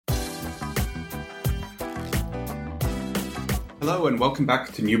Hello and welcome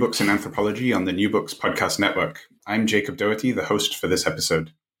back to New Books in Anthropology on the New Books Podcast Network. I'm Jacob Doherty, the host for this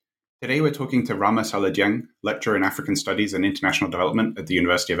episode. Today we're talking to Rama Saleh-Dieng, lecturer in African Studies and International Development at the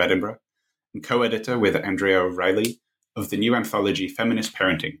University of Edinburgh, and co-editor with Andrea O'Reilly of the new anthology Feminist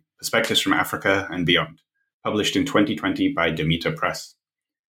Parenting, Perspectives from Africa and Beyond, published in 2020 by Demeter Press.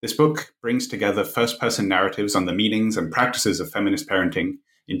 This book brings together first-person narratives on the meanings and practices of feminist parenting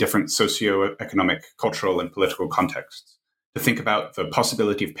in different socio-economic, cultural, and political contexts, to think about the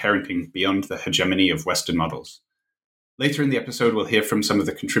possibility of parenting beyond the hegemony of Western models. Later in the episode, we'll hear from some of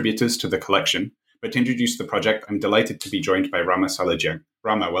the contributors to the collection, but to introduce the project, I'm delighted to be joined by Rama Saleh-Dieng.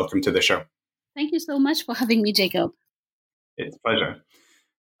 Rama, welcome to the show. Thank you so much for having me, Jacob. It's a pleasure.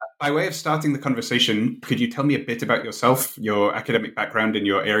 By way of starting the conversation, could you tell me a bit about yourself, your academic background, and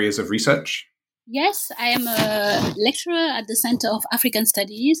your areas of research? Yes, I am a lecturer at the Centre of African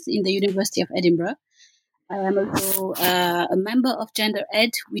Studies in the University of Edinburgh. I am also a member of Gender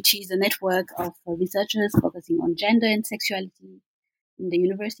Ed, which is a network of researchers focusing on gender and sexuality in the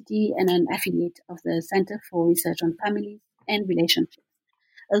university, and an affiliate of the Centre for Research on Families and Relationships,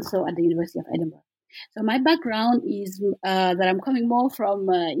 also at the University of Edinburgh. So my background is that I'm coming more from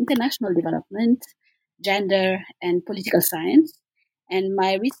international development, gender, and political science. And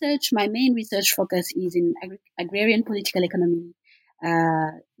my main research focus is in agrarian political economy,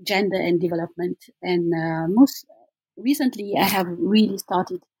 gender and development. And most recently, I have really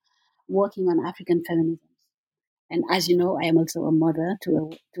started working on African feminism. And as you know, I am also a mother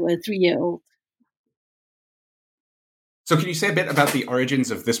to a 3-year-old. So can you say a bit about the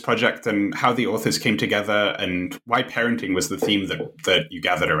origins of this project and how the authors came together and why parenting was the theme that you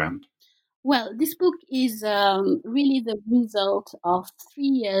gathered around? Well, this book is really the result of 3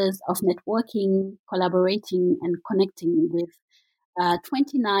 years of networking, collaborating, and connecting with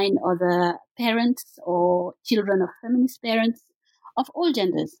 29 other parents or children of feminist parents of all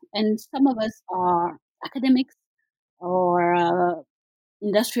genders. And some of us are academics or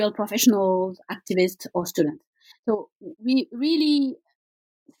industrial professionals, activists, or students. So we really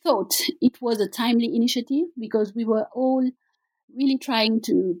thought it was a timely initiative because we were all really trying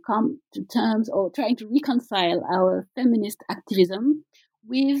to come to terms or trying to reconcile our feminist activism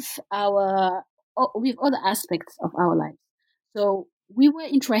with with other aspects of our lives. So we were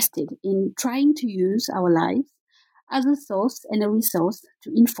interested in trying to use our lives as a source and a resource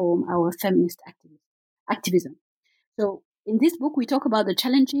to inform our feminist activism. So in this book, we talk about the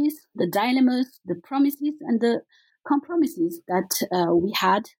challenges, the dilemmas, the promises, and the compromises that we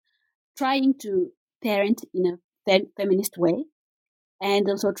had trying to parent in a feminist way, and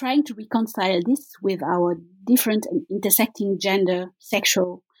also trying to reconcile this with our different and intersecting gender,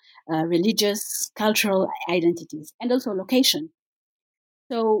 sexual, religious, cultural identities, and also location.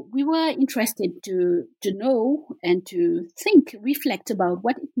 So we were interested to know and to reflect about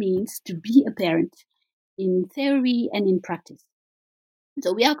what it means to be a parent in theory and in practice.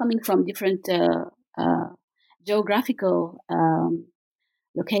 So we are coming from different geographical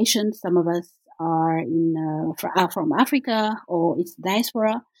locations. Some of us are from Africa or its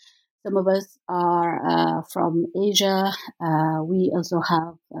diaspora. Some of us are from Asia. We also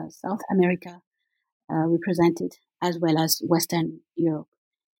have South America represented, as well as Western Europe.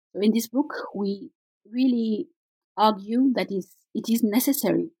 So in this book, we really argue that it is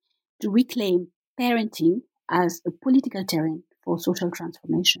necessary to reclaim parenting as a political terrain for social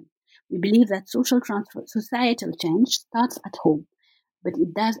transformation. We believe that societal change starts at home, but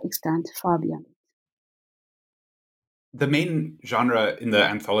it does extend far beyond it. The main genre in the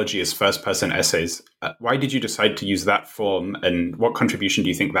anthology is first-person essays. Why did you decide to use that form, and what contribution do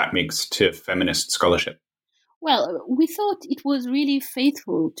you think that makes to feminist scholarship? Well, we thought it was really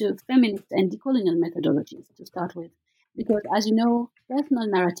faithful to feminist and decolonial methodologies to start with, because as you know, personal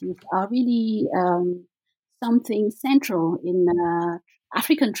narratives are really something central in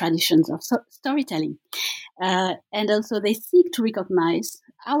African traditions of storytelling. And also they seek to recognize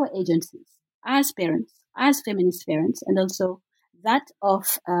our agencies as parents, as feminist parents, and also that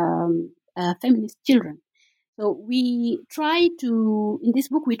of feminist children. So in this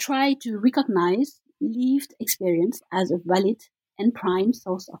book, we try to recognize lived experience as a valid and prime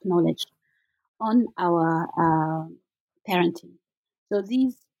source of knowledge on our parenting. So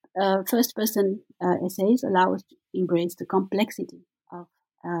these first-person essays allow us to embrace the complexity of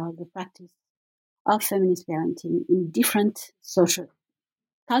the practice of feminist parenting in different social,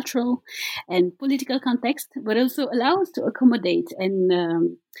 cultural, and political contexts, but also allow us to accommodate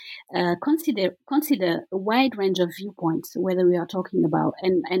and consider a wide range of viewpoints, whether we are talking about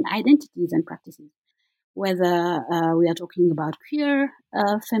and identities and practices, whether we are talking about queer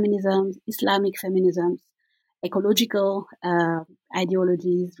feminism, Islamic feminism, ecological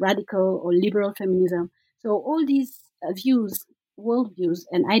ideologies, radical or liberal feminism. So all these views, worldviews,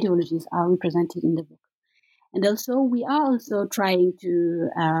 and ideologies are represented in the book. And also, we are also trying to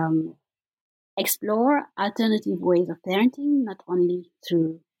explore alternative ways of parenting, not only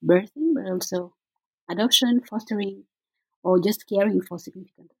through birthing, but also adoption, fostering, or just caring for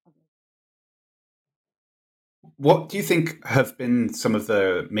significant others. What do you think have been some of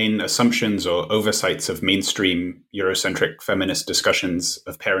the main assumptions or oversights of mainstream Eurocentric feminist discussions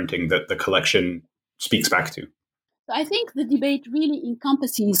of parenting that the collection speaks back to? So I think the debate really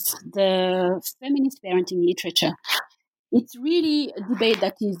encompasses the feminist parenting literature. It's really a debate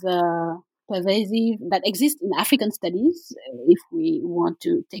that is pervasive, that exists in African studies, if we want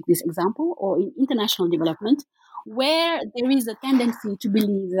to take this example, or in international development, where there is a tendency to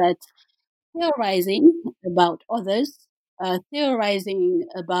believe that theorizing about others, theorizing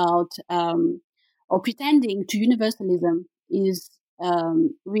about or pretending to universalism is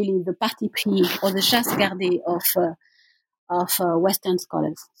really the parti pris or the chasse gardée of Western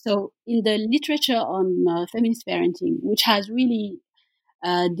scholars. So, in the literature on feminist parenting, which has really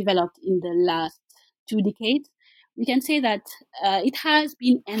developed in the last 2 decades, we can say that it has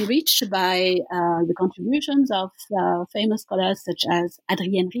been enriched by the contributions of famous scholars such as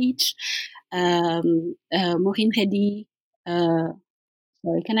Adrienne Rich, Maureen Reddy.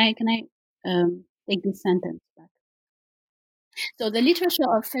 Sorry, can I take this sentence back? So the literature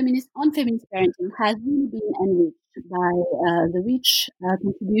of feminist parenting has really been enriched by the rich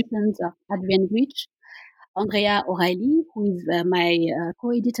contributions of Adrienne Rich, Andrea O'Reilly, who is my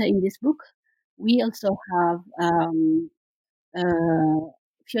co-editor in this book. We also have uh,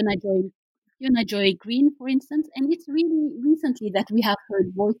 Fiona Joy Green, for instance, and it's really recently that we have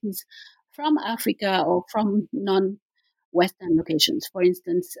heard voices from Africa or from non-Western locations. For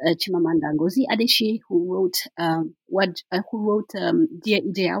instance, Chimamanda Ngozi Adichie, who wrote Dear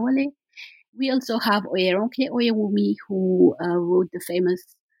Ije Awale. We also have Oyeronke Oyewumi, who wrote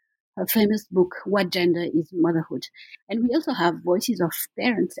her famous book, What Gender is Motherhood. And we also have voices of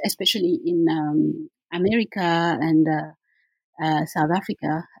parents, especially in America and South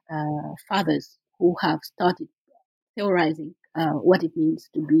Africa, fathers who have started theorizing what it means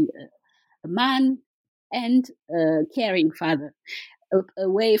to be a man and a caring father,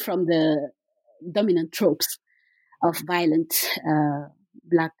 away from the dominant tropes of violent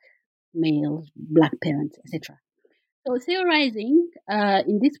black males, black parents, etc. So theorizing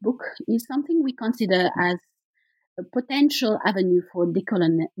in this book is something we consider as a potential avenue for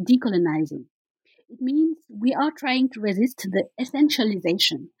decolonizing. It means we are trying to resist the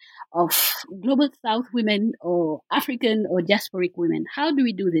essentialization of global South women or African or diasporic women. How do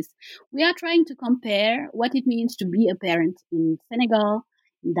we do this? We are trying to compare what it means to be a parent in Senegal,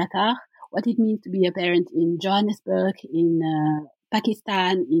 in Dakar, what it means to be a parent in Johannesburg, in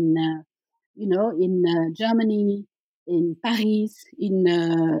Pakistan, in Germany, in Paris, in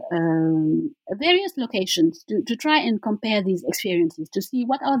various locations to try and compare these experiences to see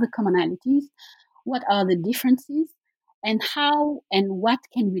what are the commonalities, what are the differences, and how and what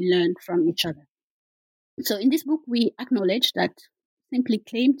can we learn from each other. So in this book, we acknowledge that simply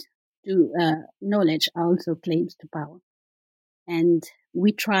claims to knowledge are also claims to power. And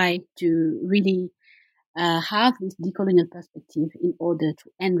we try to really have this decolonial perspective in order to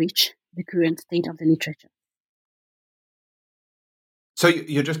enrich the current state of the literature. So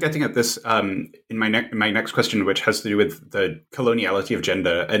you're just getting at this in my next question, which has to do with the coloniality of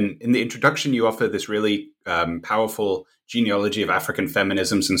gender. And in the introduction, you offer this really powerful genealogy of African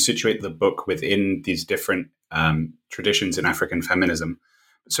feminisms and situate the book within these different traditions in African feminism.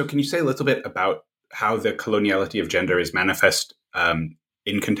 So can you say a little bit about how the coloniality of gender is manifest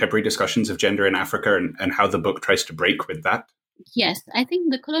in contemporary discussions of gender in Africa and how the book tries to break with that? Yes, I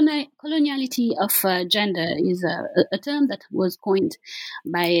think the coloniality of gender is a term that was coined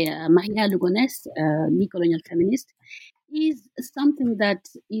by Maria Lugones, a decolonial feminist, is something that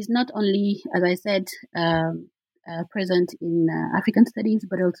is not only, as I said, present in African studies,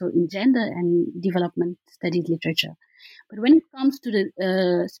 but also in gender and development studies literature. But when it comes to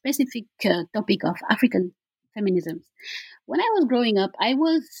the specific topic of African feminisms, when I was growing up, I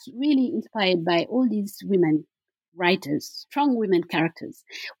was really inspired by all these women writers, strong women characters,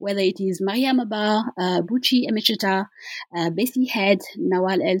 whether it is Maria Maba, Buchi Emecheta, Bessie Head,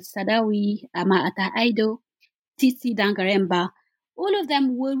 Nawal El Sadawi, Ama Ata Aido, Tsitsi Dangaremba. All of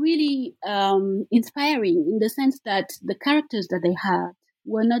them were really inspiring in the sense that the characters that they had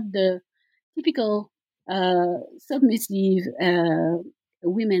were not the typical submissive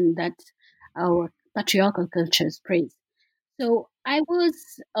women that our patriarchal cultures praise. So I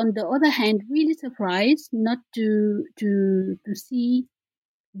was, on the other hand, really surprised not to see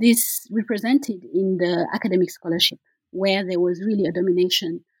this represented in the academic scholarship, where there was really a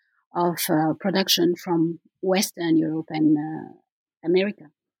domination of production from Western Europe and America.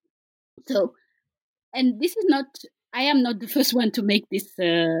 So, and this is not. I am not the first one to make this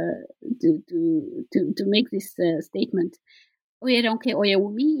to make this statement. Oyeronke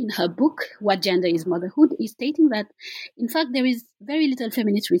Oyewumi, in her book "What Gender Is Motherhood," is stating that, in fact, there is very little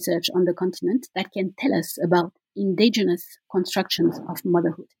feminist research on the continent that can tell us about indigenous constructions of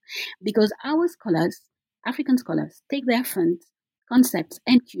motherhood, because our scholars, African scholars, take their funds, concepts,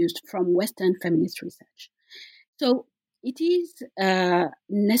 and cues from Western feminist research. So it is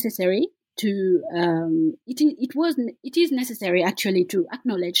necessary to it is necessary actually to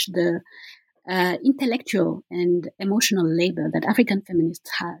acknowledge the intellectual and emotional labor that African feminists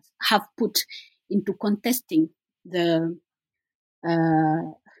have put into contesting the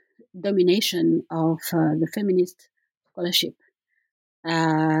domination of the feminist scholarship,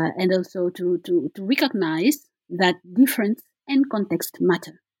 and also to recognize that difference and context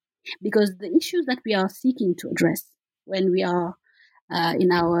matter, because the issues that we are seeking to address when we are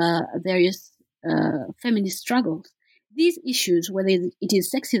in our various feminist struggles, these issues, whether it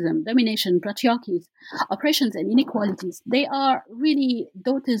is sexism, domination, patriarchies, oppressions, and inequalities, they are really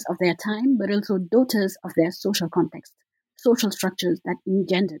daughters of their time, but also daughters of their social context, social structures that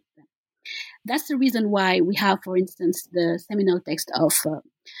engendered them. That's the reason why we have, for instance, the seminal text of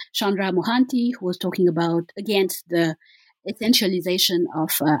Chandra Mohanty, who was talking about against the essentialization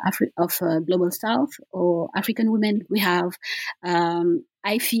of global South or African women. We have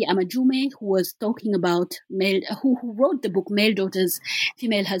Ife Amajume, who was talking about who wrote the book Male Daughters,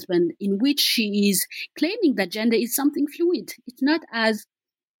 Female Husband, in which she is claiming that gender is something fluid. It's not as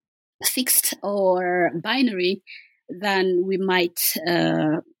fixed or binary than we might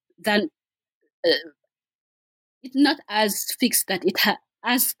it's not as fixed that it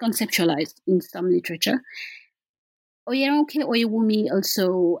as conceptualized in some literature. Oyeronke Oyewumi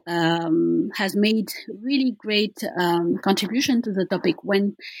also has made really great contribution to the topic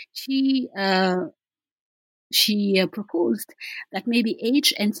when she proposed that maybe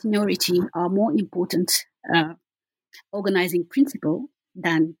age and seniority are more important organizing principle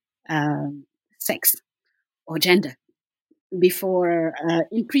than sex or gender before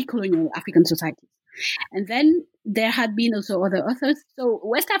in pre-colonial African societies. And then there had been also other authors. So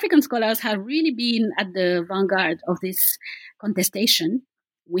West African scholars have really been at the vanguard of this contestation.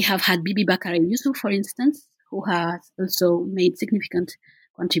 We have had Bibi Bakare Yusuf, for instance, who has also made significant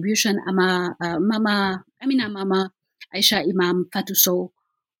contribution. Amina Mama, Aisha Imam, Fatou Sow,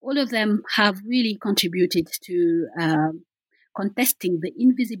 all of them have really contributed to contesting the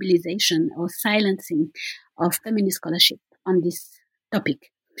invisibilization or silencing of feminist scholarship on this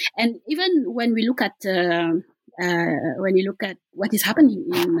topic. And even when we look at what is happening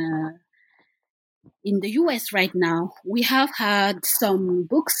in the US right now, we have had some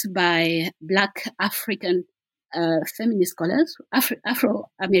books by Black African feminist scholars,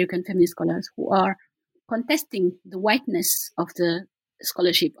 Afro-American feminist scholars, who are contesting the whiteness of the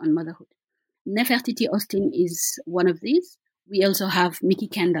scholarship on motherhood. Nefertiti Austin is one of these. We also have Mickey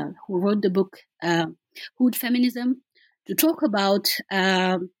Kendall, who wrote the book Hood Feminism, to talk about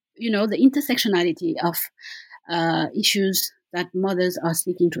the intersectionality of issues that mothers are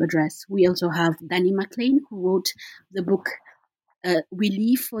seeking to address. We also have Danny McLean, who wrote the book We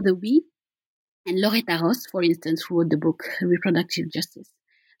Live for the We, and Loretta Ross, for instance, who wrote the book Reproductive Justice.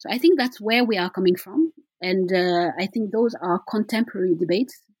 So I think that's where we are coming from, and I think those are contemporary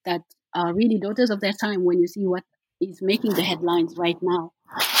debates that are really daughters of their time when you see what is making the headlines right now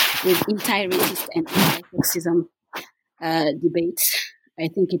with anti-racist and anti-sexism debates. I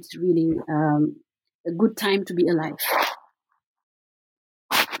think it's really a good time to be alive.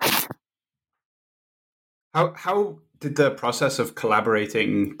 How did the process of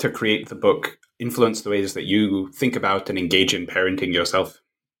collaborating to create the book influence the ways that you think about and engage in parenting yourself?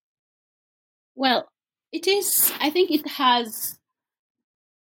 Well, I think it has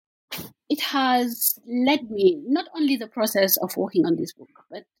led me, not only the process of working on this book,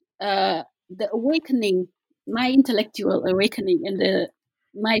 but the awakening, my intellectual awakening and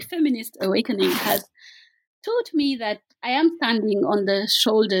my feminist awakening has taught me that I am standing on the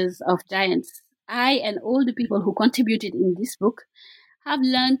shoulders of giants. I and all the people who contributed in this book have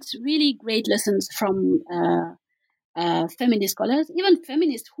learned really great lessons from feminist scholars, even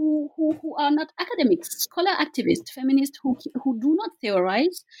feminists who are not academics, scholar activists, feminists who do not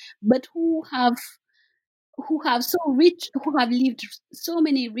theorize, but who who have lived so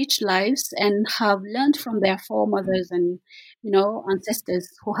many rich lives and have learned from their foremothers and ancestors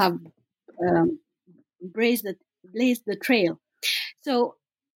who have um, blazed the trail. So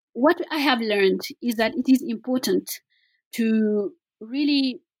what I have learned is that it is important to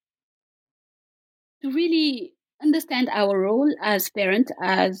really understand our role as parent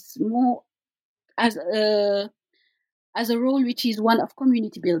as a role which is one of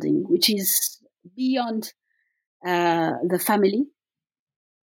community building, which is beyond the family.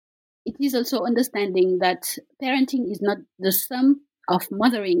 It is also understanding that parenting is not the sum of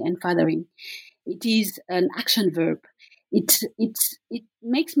mothering and fathering. It is an action verb. It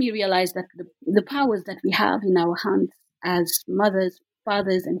makes me realize that the powers that we have in our hands as mothers,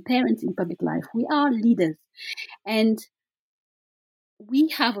 fathers, and parents in public life, we are leaders, and we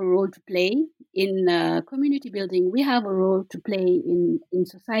have a role to play in community building. We have a role to play in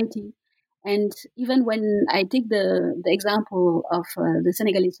society. And even when I take the example of the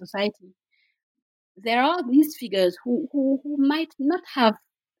Senegalese society, there are these figures who might not have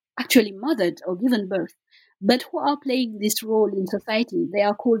actually mothered or given birth, but who are playing this role in society. They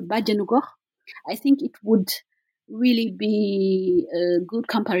are called Bajenu Gox. I think it would really be a good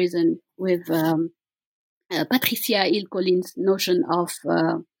comparison with Patricia Hill Collins' notion of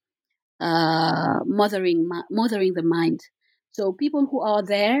mothering the mind. So people who are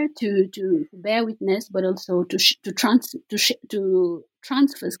there to bear witness, but also to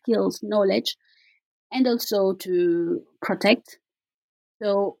transfer skills, knowledge, and also to protect.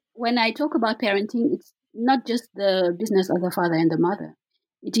 So when I talk about parenting, it's not just the business of the father and the mother.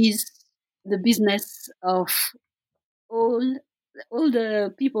 It is the business of all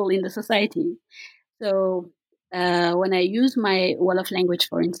the people in the society. So when I use my Wolof language,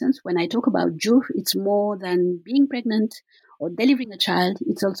 for instance, when I talk about jur, it's more than being pregnant or delivering a child.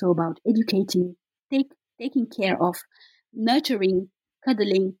 It's also about educating, taking care of, nurturing,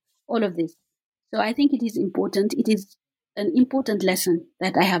 cuddling, all of this. So I think it is important. It is an important lesson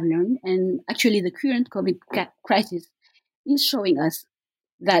that I have learned. And actually, the current COVID crisis is showing us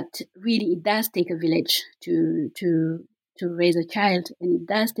that really it does take a village to raise a child, and it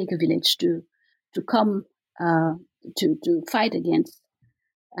does take a village to come to fight against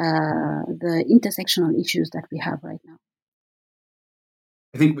the intersectional issues that we have right now.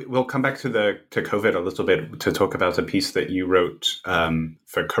 I think we'll come back to COVID a little bit to talk about a piece that you wrote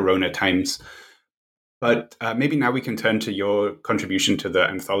for Corona Times. But maybe now we can turn to your contribution to the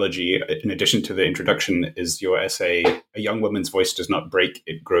anthology. In addition to the introduction, is your essay, A Young Woman's Voice Does Not Break,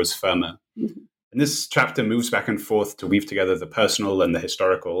 It Grows Firmer. Mm-hmm. And this chapter moves back and forth to weave together the personal and the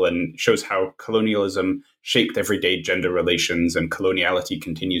historical, and shows how colonialism shaped everyday gender relations and coloniality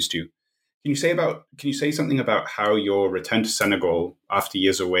continues to. Can you say something about how your return to Senegal after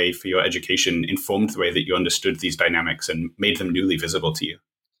years away for your education informed the way that you understood these dynamics and made them newly visible to you?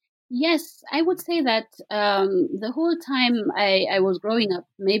 Yes, I would say that the whole time I was growing up,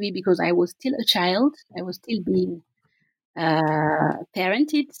 maybe because I was still a child, I was still being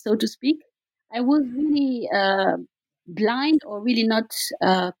parented, so to speak, I was really blind or really not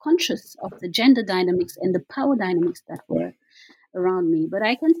conscious of the gender dynamics and the power dynamics that were around me. But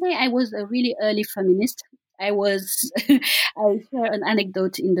I can say I was a really early feminist. I share an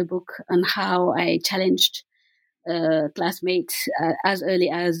anecdote in the book on how I challenged classmate as early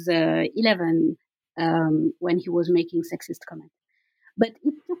as 11 when he was making sexist comments. But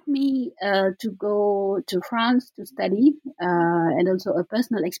it took me to go to France to study and also a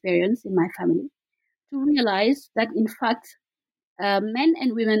personal experience in my family to realize that, in fact, men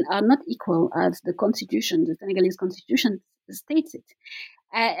and women are not equal as the Senegalese constitution states it.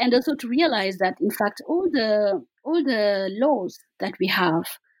 And also to realize that, in fact, all the laws that we have,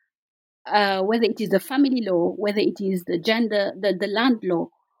 whether it is the family law, whether it is the land law,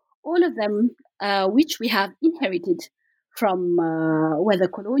 all of them, which we have inherited from whether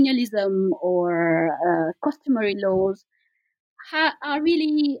colonialism or customary laws, are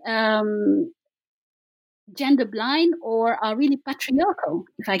really gender blind or are really patriarchal,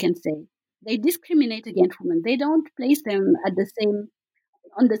 if I can say. They discriminate against women. They don't place them on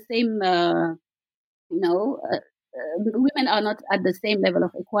the same, women are not at the same level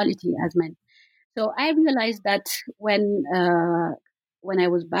of equality as men. So I realized that when I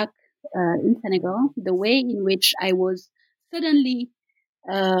was back in Senegal, the way in which I was suddenly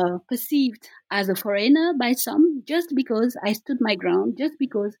perceived as a foreigner by some, just because I stood my ground, just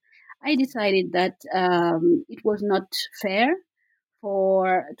because I decided that it was not fair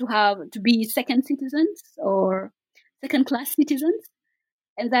to be second citizens or second class citizens,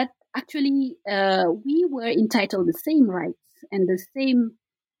 and that actually we were entitled the same rights and the same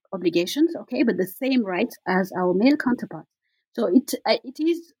obligations, okay, but the same rights as our male counterparts. So it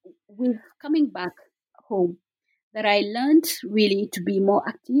is with coming back home that I learned really to be more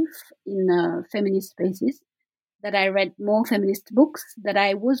active in feminist spaces, that I read more feminist books, that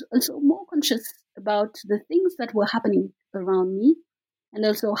I was also more conscious about the things that were happening around me, and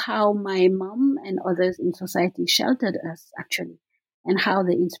also how my mom and others in society sheltered us actually, and how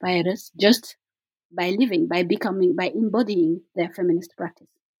they inspired us just by living, by becoming, by embodying their feminist practice.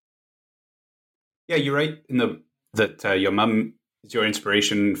 Yeah, you're right in that your mum is your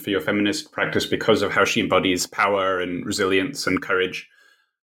inspiration for your feminist practice because of how she embodies power and resilience and courage.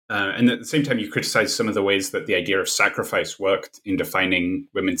 And at the same time, you criticize some of the ways that the idea of sacrifice worked in defining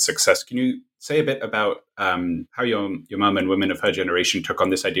women's success. Can you say a bit about how your mum and women of her generation took on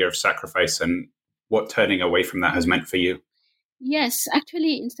this idea of sacrifice and what turning away from that has meant for you? Yes,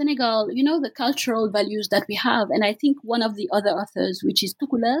 actually, in Senegal, the cultural values that we have, and I think one of the other authors, which is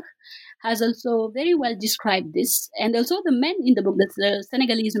Tukulër, has also very well described this. And also the men in the book, the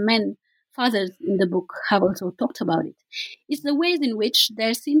Senegalese men, fathers in the book, have also talked about it. It's the ways in which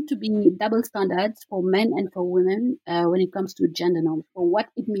there seem to be double standards for men and for women when it comes to gender norms, for what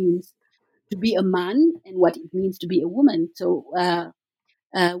it means to be a man and what it means to be a woman. So,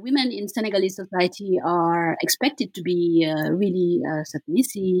 women in Senegalese society are expected to be really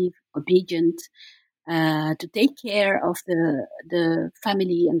submissive, obedient, to take care of the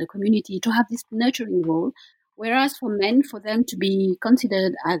family and the community, to have this nurturing role. Whereas for men, for them to be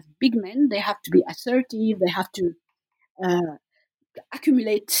considered as big men, they have to be assertive, they have to uh,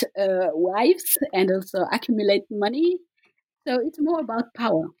 accumulate wives and also accumulate money. So it's more about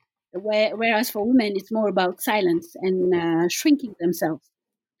power. Whereas for women, it's more about silence and shrinking themselves.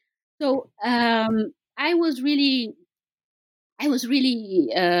 So I was really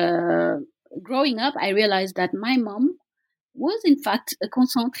growing up. I realized that my mom was in fact a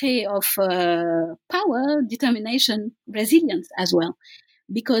concentrate of power, determination, resilience as well.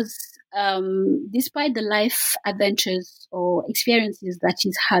 Because despite the life adventures or experiences that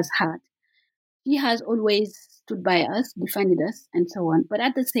she has had, she has always stood by us, defended us, and so on. But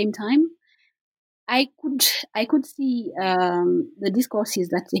at the same time, I could I could see the discourses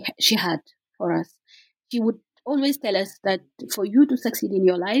that she had for us. She would always tell us that for you to succeed in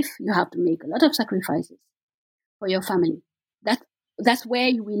your life, you have to make a lot of sacrifices for your family. That that's where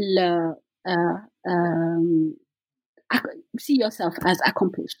you will see yourself as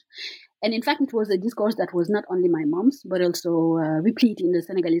accomplished. And in fact, it was a discourse that was not only my mom's, but also replete in the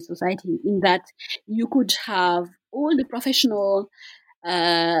Senegalese society, in that you could have all the professional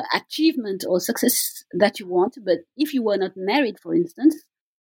achievement or success that you want, but if you were not married, for instance,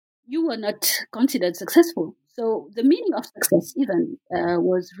 you were not considered successful. So the meaning of success even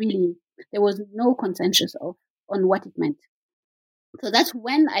was really, there was no consensus on what it meant. So that's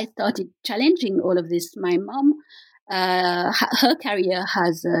when I started challenging all of this. My mom, her career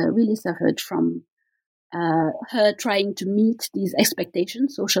has really suffered from her trying to meet these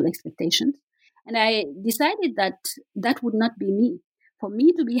expectations, social expectations. And I decided that that would not be me. For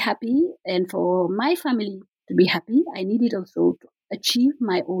me to be happy and for my family to be happy, I needed also to achieve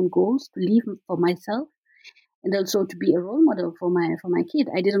my own goals, to live for myself, and also to be a role model for my kid.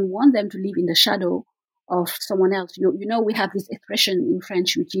 I didn't want them to live in the shadow of someone else. You know, we have this expression in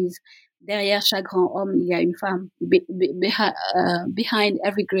French, which is derrière chaque grand homme il y a une femme. Behind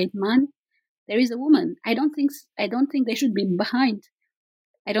every great man, there is a woman. I don't think they should be behind.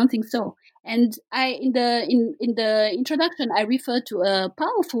 I don't think so. And in the introduction, I refer to a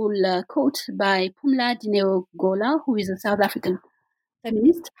powerful quote by Pumla Dineo Gola, who is a South African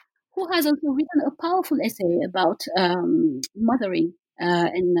feminist, who has also written a powerful essay about mothering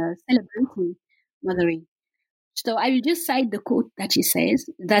and celebrating mothering. So I will just cite the quote that she says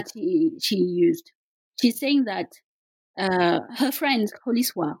that she used. She's saying that her friend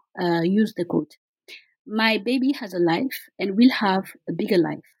Holiswa used the quote. My baby has a life and will have a bigger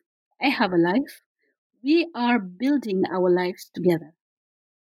life. I have a life. We are building our lives together.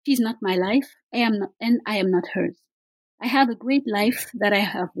 She's not my life. I am not, and I am not hers. I have a great life that I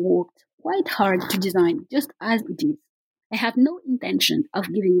have worked quite hard to design, just as it is. I have no intention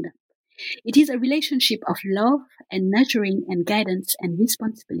of giving it up. It is a relationship of love and nurturing and guidance and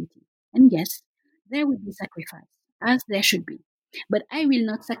responsibility. And yes, there will be sacrifice, as there should be. But I will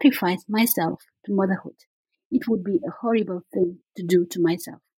not sacrifice myself to motherhood. It would be a horrible thing to do to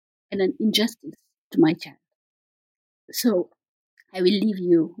myself and an injustice to my child. So I will leave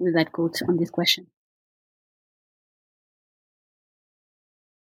you with that quote on this question.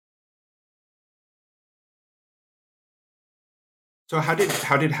 So how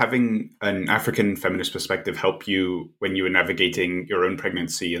did having an African feminist perspective help you when you were navigating your own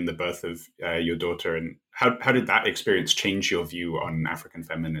pregnancy and the birth of your daughter? And how did that experience change your view on African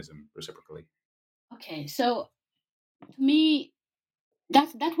feminism reciprocally? Okay, so to me,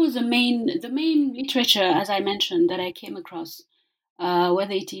 that was the main literature, as I mentioned, that I came across,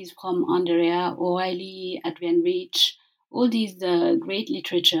 whether it is from Andrea O'Reilly, Adrienne Rich. All these great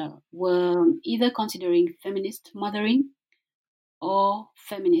literature were either considering feminist mothering or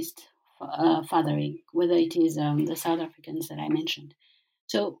feminist fathering, whether it is the South Africans that I mentioned.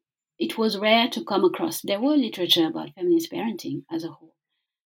 So it was rare to come across. There were literature about feminist parenting as a whole,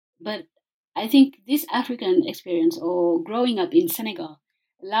 but I think this African experience or growing up in Senegal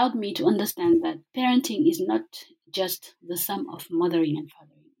allowed me to understand that parenting is not just the sum of mothering and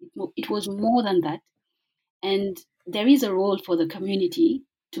fathering. It was more than that. And there is a role for the community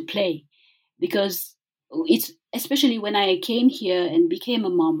to play because it's especially when I came here and became a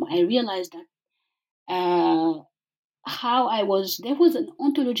mom, I realized that how I was, there was an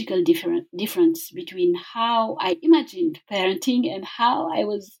ontological difference between how I imagined parenting and how I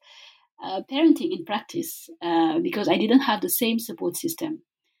was parenting in practice because I didn't have the same support system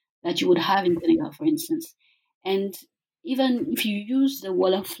that you would have in Senegal, for instance. And even if you use the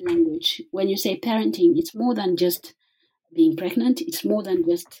Wolof language, when you say parenting, it's more than just being pregnant, it's more than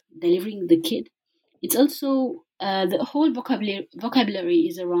just delivering the kid. It's also the whole vocabulary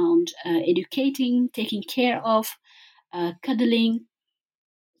is around educating, taking care of, cuddling.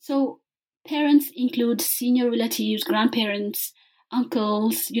 So parents include senior relatives, grandparents,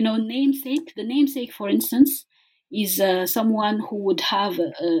 uncles, namesake. The namesake, for instance, is someone who would have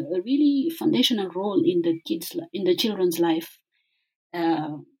a really foundational role in the children's life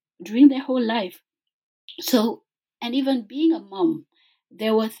uh, during their whole life. So, and even being a mom,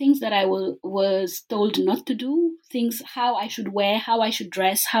 there were things that was told not to do, things how I should wear, how I should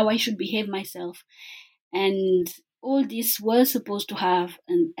dress, how I should behave myself. And all this was supposed to have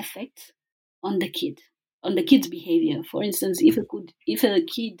an effect on the kid, on the kid's behavior. For instance, if a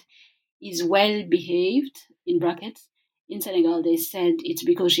kid is well behaved, in brackets, in Senegal, they said it's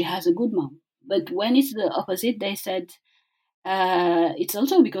because she has a good mom. But when it's the opposite, they said it's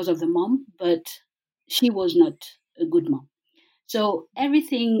also because of the mom, but she was not a good mom. So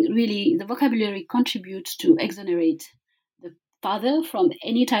everything really, the vocabulary contributes to exonerate the father from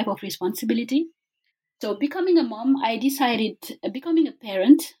any type of responsibility. So becoming a mom, I decided, becoming a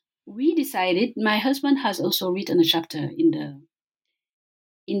parent, we decided, my husband has also written a chapter in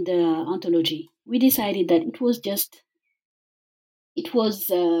the anthology. We decided that it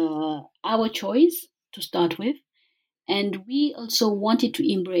was our choice to start with, and we also wanted to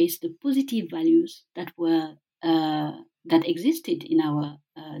embrace the positive values that existed in our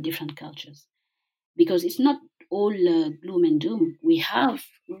different cultures, because it's not all gloom and doom. We have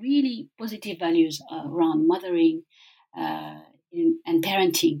really positive values around mothering uh, and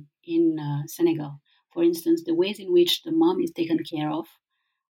parenting in Senegal. For instance, the ways in which the mom is taken care of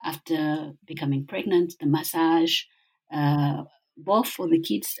after becoming pregnant, the massage, uh, both for the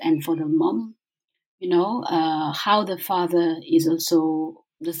kids and for the mom, how the father is also,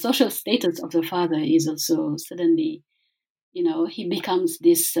 the social status of the father is also suddenly, he becomes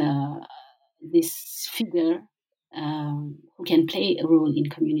this figure who can play a role in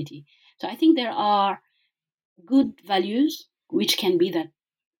community. So I think there are good values which can be that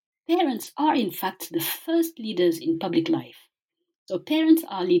parents are in fact the first leaders in public life. So parents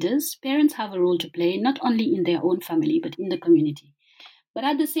are leaders. Parents have a role to play not only in their own family but in the community. But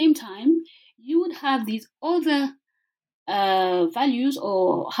at the same time, you would have these other values,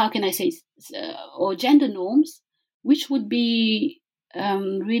 or how can I say, or gender norms, which would be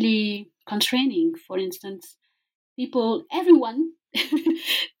really constraining. For instance, everyone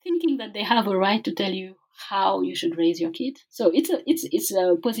thinking that they have a right to tell you how you should raise your kid. So it's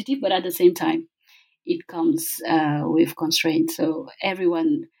a positive, but at the same time, it comes with constraints. So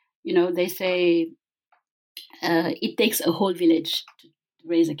everyone, they say it takes a whole village to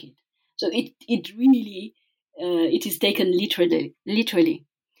raise a kid. So it really it is taken literally.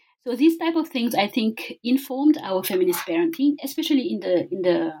 So these type of things, I think, informed our feminist parenting, especially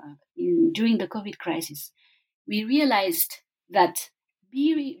during the COVID crisis. We realized that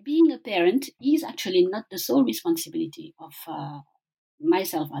being a parent is actually not the sole responsibility of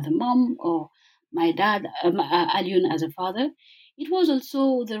myself as a mom or my dad, Alioune as a father. It was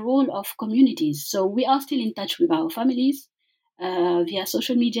also the role of communities. So we are still in touch with our families via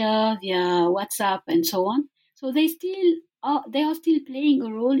social media, via WhatsApp, and so on. So they are still playing a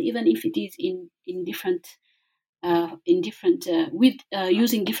role, even if it is in different with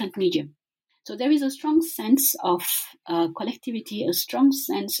using different medium. So there is a strong sense of collectivity, a strong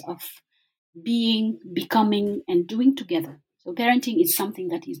sense of being, becoming, and doing together. So parenting is something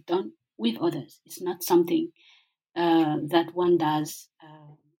that is done with others. It's not something that one does,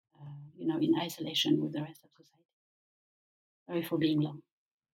 in isolation with the rest of society. Sorry for being long.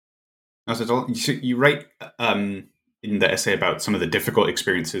 You write in the essay about some of the difficult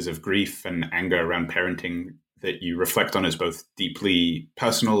experiences of grief and anger around parenting that you reflect on as both deeply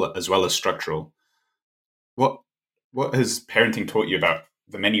personal as well as structural. What has parenting taught you about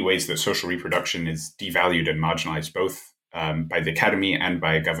the many ways that social reproduction is devalued and marginalized, both by the academy and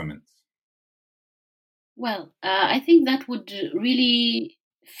by governments? Well, I think that would really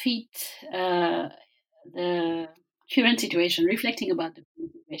fit the current situation, reflecting about the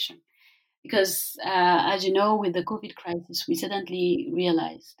current situation. Because, as you know, with the COVID crisis, we suddenly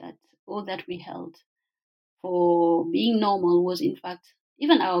realized that all that we held for being normal was, in fact,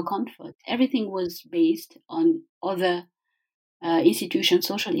 even our comfort. Everything was based on other institutions,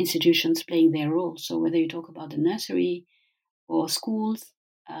 social institutions playing their role. So, whether you talk about the nursery or schools,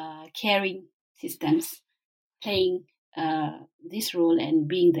 caring systems playing this role and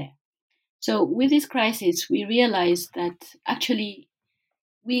being there. So, with this crisis, we realized that actually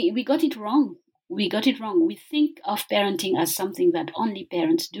we got it wrong. We got it wrong. We think of parenting as something that only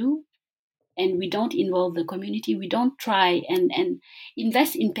parents do, and we don't involve the community. We don't try and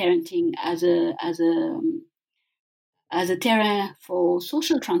invest in parenting as a terrain for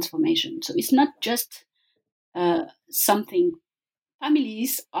social transformation. So it's not just something.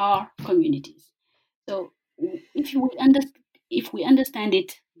 Families are communities. So if we understand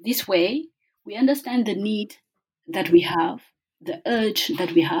it this way, we understand the need that we have, the urge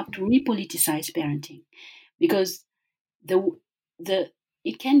that we have to repoliticize parenting, because the the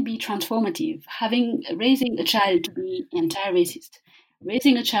it can be transformative. Raising a child to be anti-racist,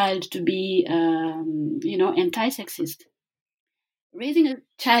 raising a child to be anti-sexist, raising a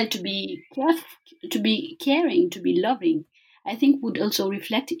child to be to be caring, to be loving, I think would also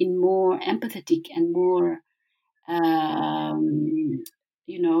reflect in more empathetic and more um,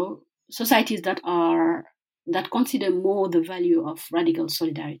 societies that consider more the value of radical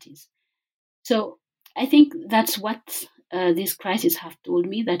solidarities. So I think that's what this crisis have told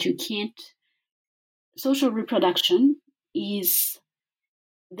me, that you can't. Social reproduction is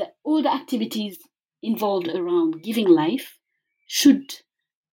all the activities involved around giving life should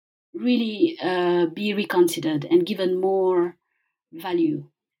really be reconsidered and given more value,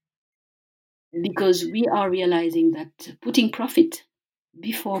 because we are realizing that putting profit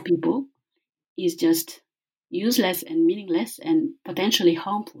before people is just useless and meaningless and potentially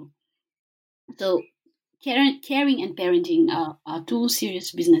harmful. So caring and parenting are two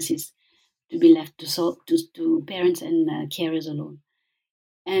serious businesses to be left to parents and carers alone.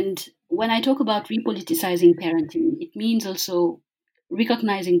 And when I talk about repoliticizing parenting, it means also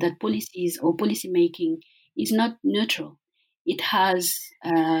recognizing that policies or policy making is not neutral. It has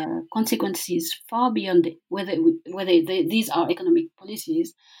consequences far beyond these are economic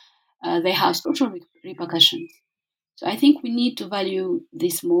policies. They have social repercussions. So I think we need to value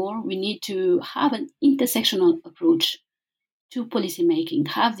this more. We need to have an intersectional approach to policy making.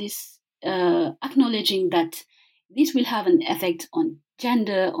 Have this acknowledging that this will have an effect on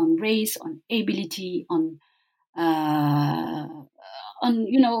gender, on race, on ability, uh, on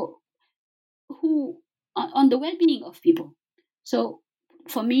who on the well-being of people. So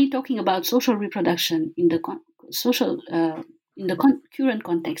for me, talking about social reproduction in the current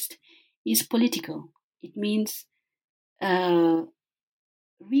context is political. It means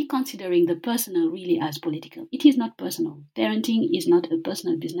reconsidering the personal really as political. It is not personal. Parenting is not a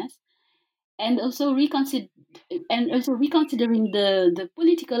personal business, and also reconsidering the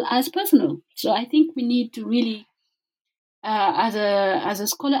political as personal. So I think we need to really, as a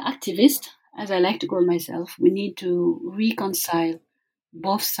scholar activist, as I like to call myself, we need to reconcile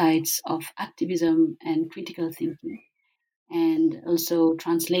both sides of activism and critical thinking, and also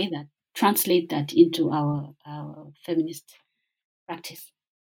translate that into our feminist practice.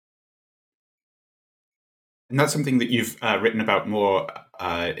 And that's something that you've written about more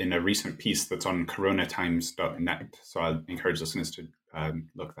in a recent piece that's on coronatimes.net. So I'll encourage listeners to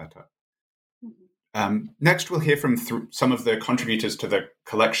look that up. Next, we'll hear from some of the contributors to the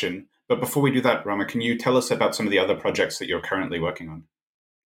collection. But before we do that, Rama, can you tell us about some of the other projects that you're currently working on?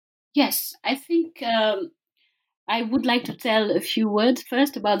 Yes, I think I would like to tell a few words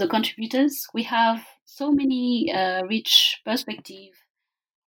first about the contributors. We have so many rich perspectives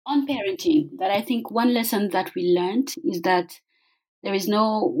on parenting that I think one lesson that we learned is that there is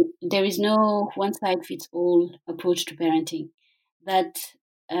no one size fits all approach to parenting. That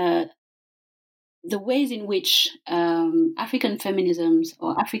the ways in which African feminisms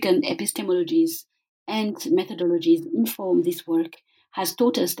or African epistemologies and methodologies inform this work has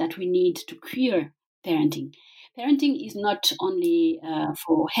taught us that we need to queer parenting. Parenting is not only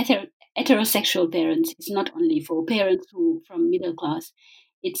for heterosexual parents, it's not only for parents who from middle class.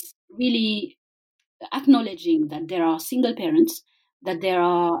 It's really acknowledging that there are single parents, that there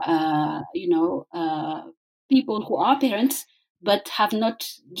are, people who are parents but have not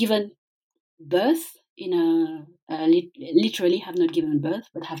given birth literally have not given birth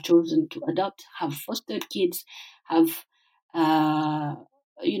but have chosen to adopt, have fostered kids, have I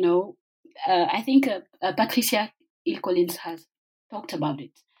think Patricia Hill Collins has talked about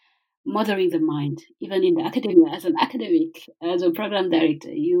it, mothering the mind. Even in the academia, as an academic, as a program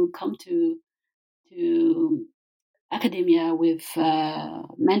director, you come to academia with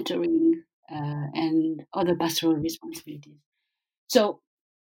mentoring and other pastoral responsibilities. So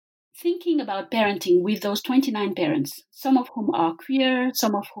thinking about parenting with those 29 parents, some of whom are queer,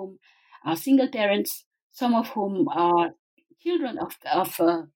 some of whom are single parents, some of whom are children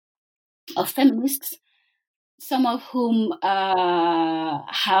of feminists, some of whom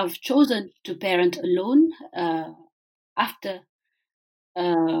have chosen to parent alone after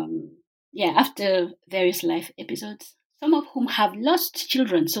various life episodes, some of whom have lost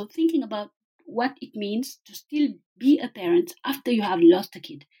children. So thinking about what it means to still be a parent after you have lost a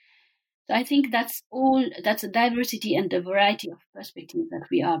kid. So I think that's a diversity and the variety of perspectives that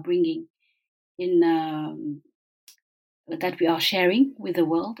we are bringing in, that we are sharing with the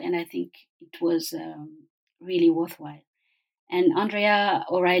world. And I think it was really worthwhile. And Andrea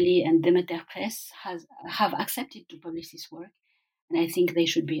O'Reilly and Demeter Press have accepted to publish this work. And I think they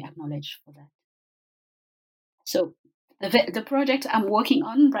should be acknowledged for that. So the project I'm working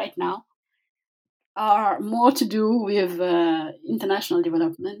on right now are more to do with international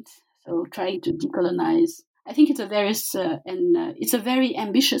development. So trying to decolonize. I think it's a very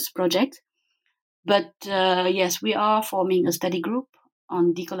ambitious project. But yes, we are forming a study group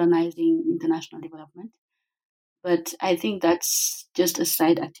on decolonizing international development. But I think that's just a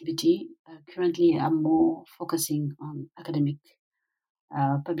side activity. Currently, I'm more focusing on academic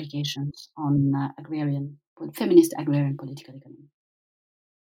publications on feminist agrarian political economy.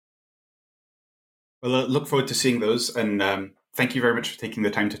 Well, I look forward to seeing those, and thank you very much for taking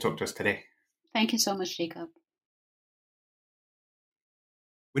the time to talk to us today. Thank you so much, Jacob.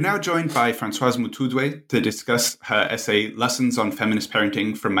 We're now joined by Françoise Mutudwe to discuss her essay, Lessons on Feminist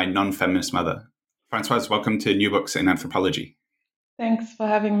Parenting from My Non-Feminist Mother. Françoise, welcome to New Books in Anthropology. Thanks for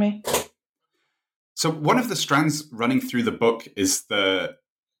having me. So one of the strands running through the book is the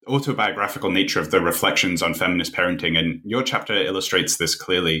autobiographical nature of the reflections on feminist parenting, and your chapter illustrates this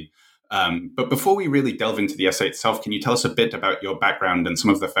clearly. But before we really delve into the essay itself, can you tell us a bit about your background and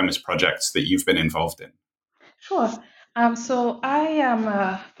some of the feminist projects that you've been involved in? Sure. So I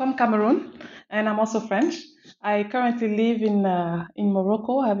am from Cameroon, and I'm also French. I currently live in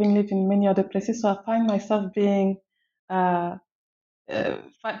Morocco, having lived in many other places. So I find myself being finding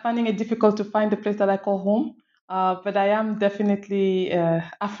it difficult to find the place that I call home. But I am definitely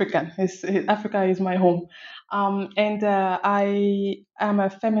African. Africa is my home. And I am a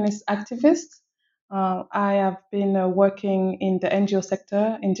feminist activist. I have been working in the NGO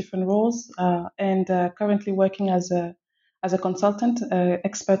sector in different roles, and currently working as a consultant,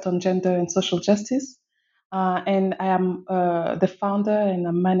 expert on gender and social justice. And I am the founder and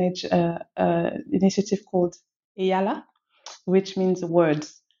I manage an initiative called EYALA, which means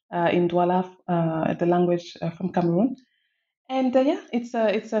words in Douala, the language from Cameroon. And it's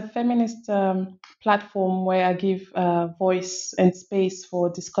a feminist platform where I give voice and space for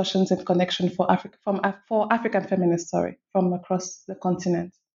discussions and connection for African feminists, from across the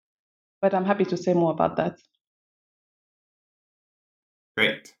continent. But I'm happy to say more about that.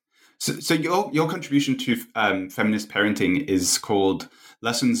 Great. So your contribution to feminist parenting is called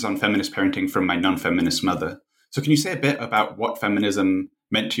Lessons on Feminist Parenting from My Non-Feminist Mother. So can you say a bit about what feminism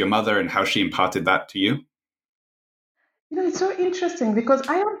meant to your mother and how she imparted that to you? It's so interesting because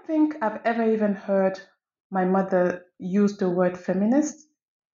I don't think I've ever even heard my mother use the word feminist,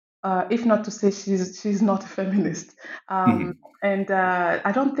 if not to say she's not a feminist. And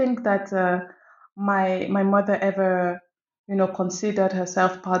I don't think that my mother ever, considered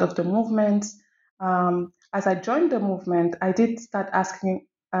herself part of the movement. As I joined the movement, I did start asking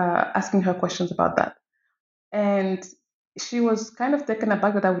her questions about that. And she was kind of taken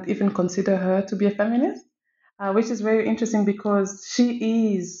aback that I would even consider her to be a feminist, which is very interesting because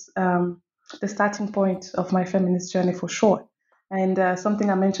she is the starting point of my feminist journey for sure. And something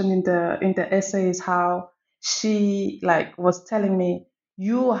I mentioned in the essay is how she was telling me,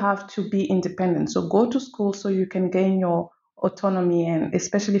 you have to be independent. So go to school so you can gain your autonomy, and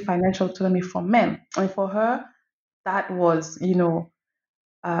especially financial autonomy for men. And for her, that was,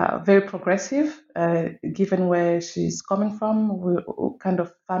 very progressive, given where she's coming from, what kind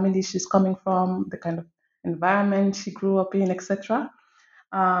of family she's coming from, the kind of environment she grew up in, etc.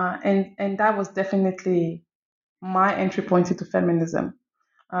 And that was definitely my entry point into feminism.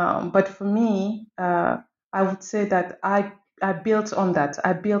 But for me, I would say that I built on that.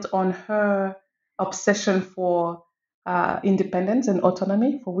 I built on her obsession for independence and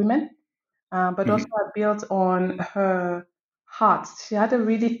autonomy for women, but also Mhm. I built on her heart. She had a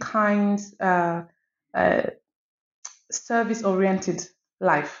really kind, uh, service-oriented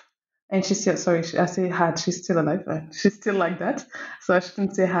life. And she's still, sorry, I say had, she's still alive. She's still like that. So I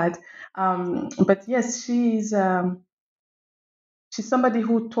shouldn't say had. But yes, she's somebody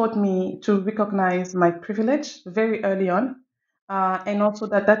who taught me to recognize my privilege very early on, and also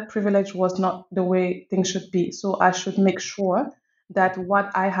that that privilege was not the way things should be. So I should make sure that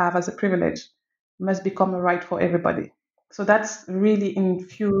what I have as a privilege must become a right for everybody. So that's really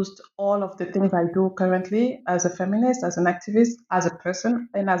infused all of the things I do currently as a feminist, as an activist, as a person,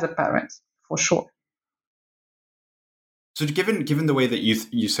 and as a parent, for sure. So, given the way that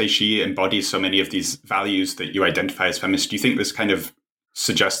you say she embodies so many of these values that you identify as feminist, do you think this kind of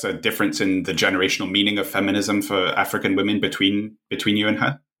suggests a difference in the generational meaning of feminism for African women between you and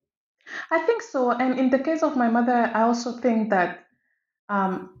her? I think so. And in the case of my mother, I also think that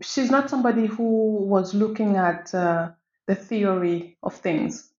she's not somebody who was looking at the theory of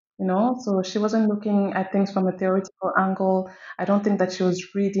things, so she wasn't looking at things from a theoretical angle. I don't think that she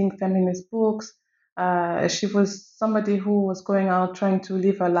was reading feminist books. She was somebody who was going out trying to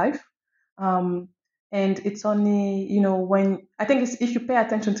live her life. Um, and it's only, when I think it's, if you pay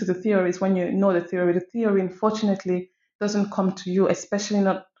attention to the theories, when you know the theory, unfortunately, doesn't come to you, especially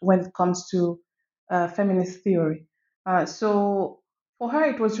not when it comes to feminist theory. So for her,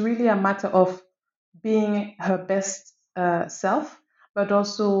 it was really a matter of being her best self, but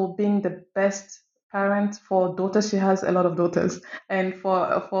also being the best parent for daughters. She has a lot of daughters, and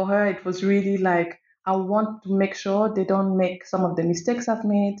for her, it was really like, I want to make sure they don't make some of the mistakes I've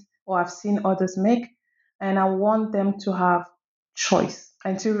made or I've seen others make, and I want them to have choice.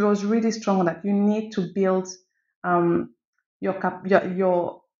 And she was really strong on that. You need to build um,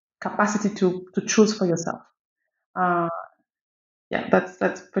 your capacity to choose for yourself. Uh, yeah,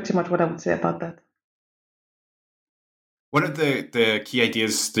 that's pretty much what I would say about that. One of the key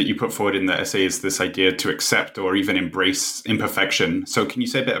ideas that you put forward in the essay is this idea to accept or even embrace imperfection. So, can you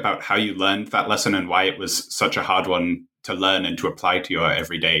say a bit about how you learned that lesson and why it was such a hard one to learn and to apply to your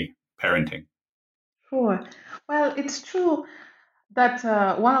everyday parenting? Sure. Well, it's true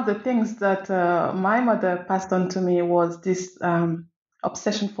that one of the things that my mother passed on to me was this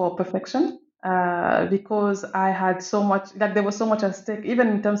obsession for perfection. Because I had so much, like there was so much at stake, even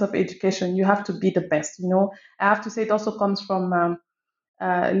in terms of education. You have to be the best. I have to say it also comes from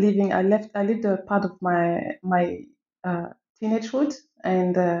living. I lived a part of my uh, teenagehood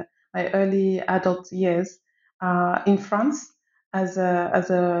and my early adult years in France as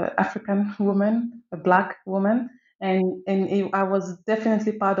a African woman, a black woman, I was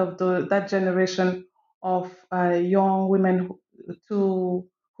definitely part of that generation of young women to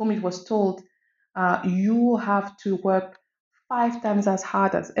whom it was told, you have to work 5 times as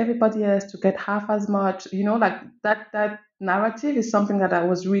hard as everybody else to get half as much. Like that narrative is something that I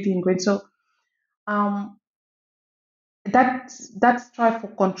was really ingrained. So um, that strive for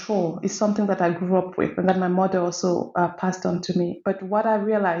control is something that I grew up with, and that my mother also passed on to me. But what I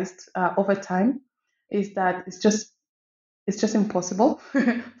realized over time is that it's just impossible.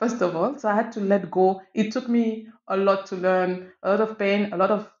 First of all, so I had to let go. It took me a lot to learn, a lot of pain, a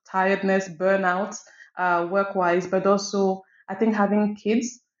lot of tiredness, burnout, work wise, but also I think having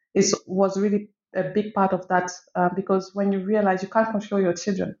kids was really a big part of that, because when you realize you can't control your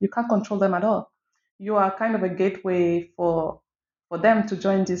children, you can't control them at all. You are kind of a gateway for them to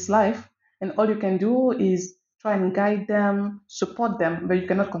join this life, and all you can do is try and guide them, support them, but you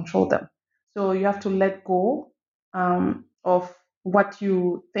cannot control them. So you have to let go of what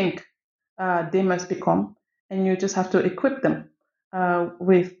you think they must become, and you just have to equip them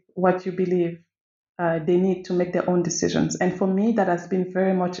with what you believe they need to make their own decisions. And for me, that has been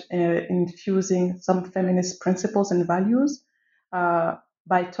very much infusing some feminist principles and values uh,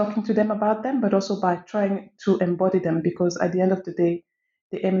 by talking to them about them, but also by trying to embody them, because at the end of the day,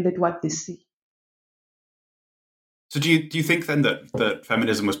 they emulate what they see. So, do you think then that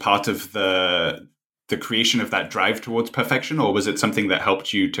feminism was part of the creation of that drive towards perfection, or was it something that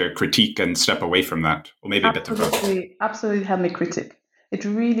helped you to critique and step away from that, or maybe a bit of both? Absolutely, absolutely help me critic. It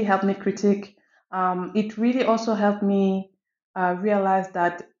really helped me critique. It really also helped me realize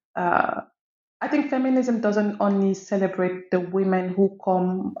that I think feminism doesn't only celebrate the women who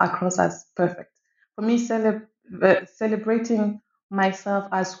come across as perfect. For me, celebrating myself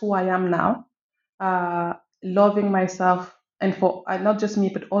as who I am now, uh, loving myself, and for not just me,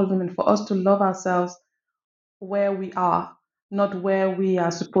 but all women, for us to love ourselves where we are, not where we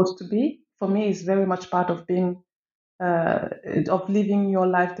are supposed to be, for me, is very much part of being uh, of living your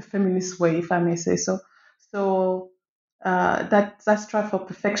life the feminist way, if I may say so. So that strive for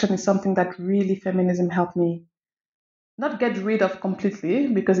perfection is something that really feminism helped me not get rid of completely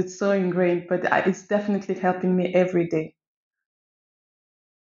because it's so ingrained, but it's definitely helping me every day.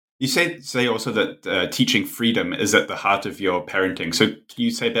 You say also that teaching freedom is at the heart of your parenting. So can you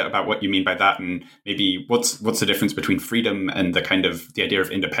say a bit about what you mean by that, and maybe what's the difference between freedom and the kind of the idea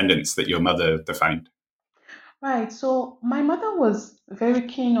of independence that your mother defined? Right. So my mother was very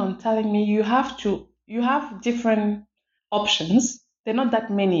keen on telling me you have different options. There are not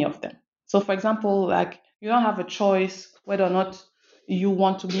that many of them. So for example, like you don't have a choice whether or not you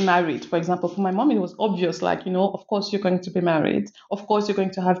want to be married. For example, for my mom, it was obvious, like, of course you're going to be married. Of course you're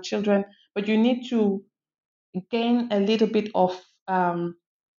going to have children, but you need to gain a little bit um,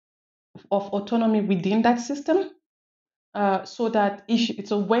 of autonomy within that system so that if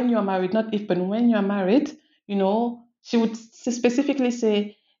so when you're married, not if, but when you're married, she would specifically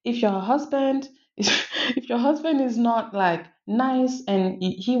say if your husband if your husband is not like nice and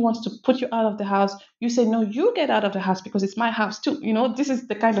he wants to put you out of the house, you say no, you get out of the house because it's my house too. This is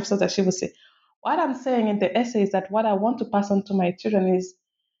the kind of stuff that she would say. What I'm saying in the essay is that what I want to pass on to my children is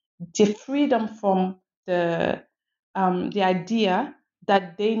the freedom from the idea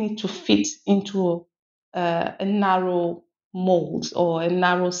that they need to fit into a narrow mold or a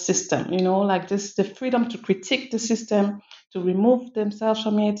narrow system. Like this, the freedom to critique the system, to remove themselves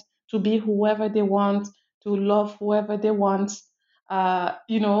from it, to be whoever they want, to love whoever they want. To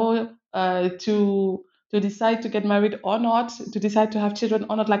decide to get married or not, to decide to have children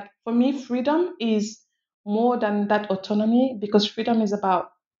or not. Like for me, freedom is more than that autonomy because freedom is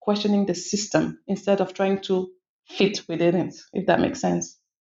about questioning the system instead of trying to fit within it, if that makes sense.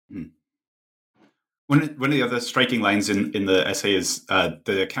 Hmm. One of the other striking lines in the essay is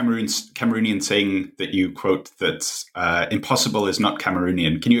the Cameroonian saying that you quote that impossible is not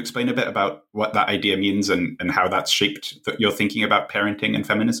Cameroonian. Can you explain a bit about what that idea means and how that's shaped your thinking about parenting and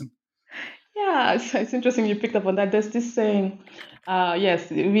feminism? Yeah, it's interesting you picked up on that. There's this saying,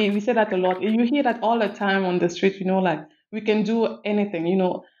 yes, we say that a lot. You hear that all the time on the street, like we can do anything,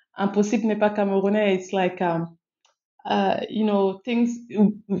 impossible n'est pas camerounais. It's like,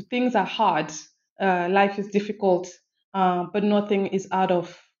 things are hard. Life is difficult, but nothing is out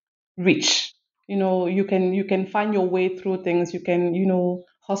of reach. You can find your way through things. You can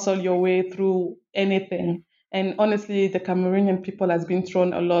hustle your way through anything. And honestly, the Cameroonian people has been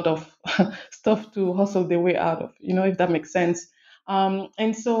thrown a lot of stuff to hustle their way out of. If that makes sense.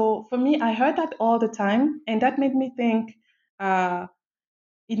 And so for me, I heard that all the time, and that made me think,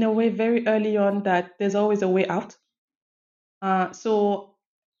 in a way, very early on, that there's always a way out. So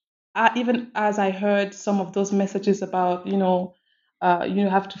even as I heard some of those messages about, you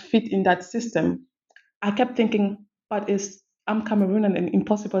have to fit in that system, I kept thinking, but I'm Cameroonian and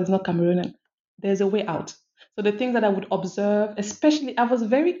impossible is not Cameroonian. There's a way out. So the things that I would observe, especially, I was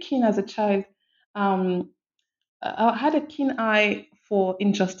very keen as a child. Um, I had a keen eye for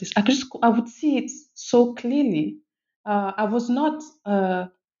injustice. I would see it so clearly. I was not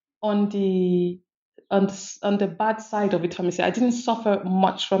on the on the bad side of it for me. I didn't suffer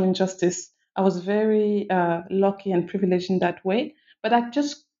much from injustice. I was very lucky and privileged in that way. But I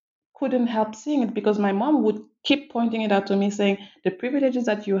just couldn't help seeing it because my mom would keep pointing it out to me, saying the privileges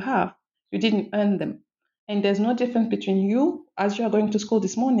that you have, you didn't earn them. And there's no difference between you as you are going to school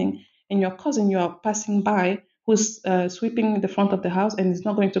this morning and your cousin you are passing by who's sweeping the front of the house and is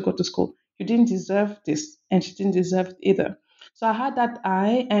not going to go to school. You didn't deserve this, and she didn't deserve it either. So I had that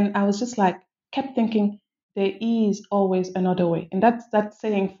eye, and I was just like, kept thinking, there is always another way. And that's that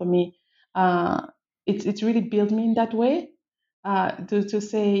saying for me, uh, it's really built me in that way to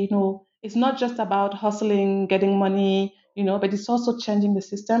say, it's not just about hustling, getting money, but it's also changing the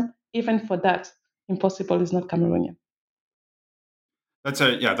system. Even for that, impossible is not Cameroonian. That's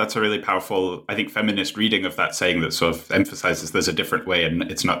a really powerful, I think, feminist reading of that saying that sort of emphasizes there's a different way, and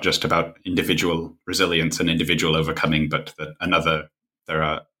it's not just about individual resilience and individual overcoming, but that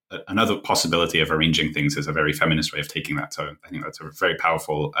another possibility of arranging things is a very feminist way of taking that. So I think that's a very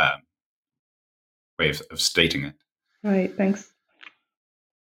powerful way of stating it. Right. Thanks.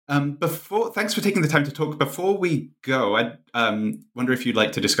 Thanks for taking the time to talk. Before we go, I wonder if you'd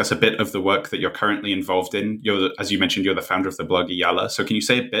like to discuss a bit of the work that you're currently involved in. As you mentioned, you're the founder of the blog Iyala. So can you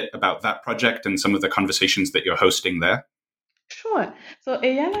say a bit about that project and some of the conversations that you're hosting there? Sure. So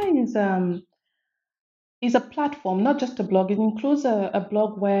Iyala is a platform, not just a blog. It includes a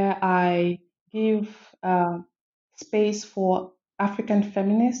blog where I give space for African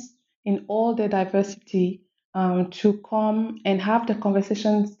feminists in all their diversity to come and have the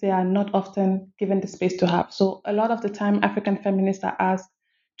conversations they are not often given the space to have. So a lot of the time, African feminists are asked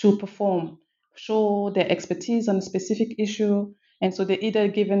to perform, show their expertise on a specific issue, and so they're either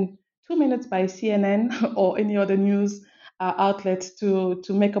given 2 minutes by CNN or any other news outlet to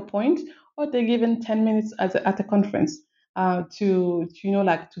make a point, or they're given 10 minutes at a conference to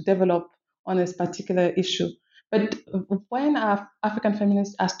develop on this particular issue. But when African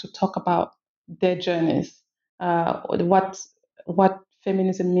feminists ask to talk about their journeys, what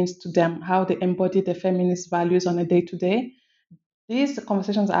feminism means to them, how they embody the feminist values on a day to day, these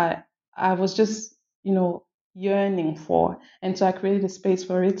conversations I was just yearning for, and so I created a space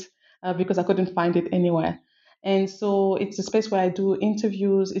for it because I couldn't find it anywhere. And so it's a space where I do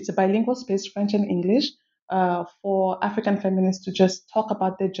interviews. It's a bilingual space, French and English, for African feminists to just talk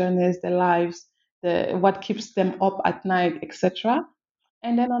about their journeys, their lives, what keeps them up at night, etc.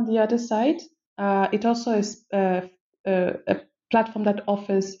 And then on the other side, it also is a platform that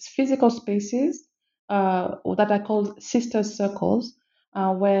offers physical spaces that are called sister circles,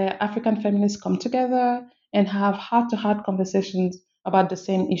 where African feminists come together and have heart to heart conversations about the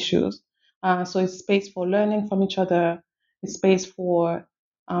same issues. So it's space for learning from each other, it's space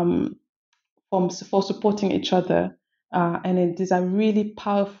um, for supporting each other. These are really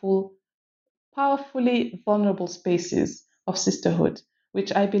powerfully vulnerable spaces of sisterhood,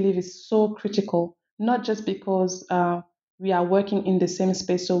 which I believe is so critical, not just because we are working in the same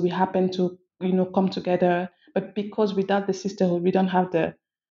space, so we happen to come together, but because without the sisterhood, we don't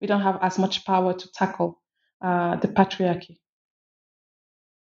have as much power to tackle the patriarchy.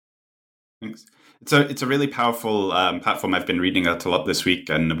 Thanks. It's a really powerful platform. I've been reading it a lot this week,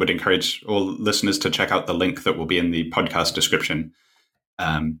 and would encourage all listeners to check out the link that will be in the podcast description.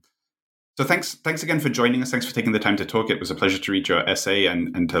 So thanks again for joining us. Thanks for taking the time to talk. It was a pleasure to read your essay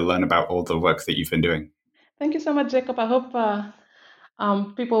and to learn about all the work that you've been doing. Thank you so much, Jacob. I hope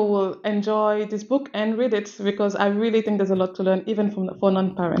people will enjoy this book and read it, because I really think there's a lot to learn, even for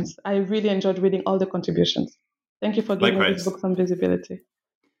non-parents. I really enjoyed reading all the contributions. Thank you for giving this book some visibility.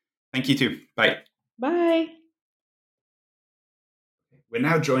 Thank you too. Bye. Bye. We're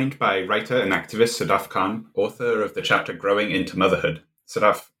now joined by writer and activist Sadaf Khan, author of the chapter Growing into Motherhood.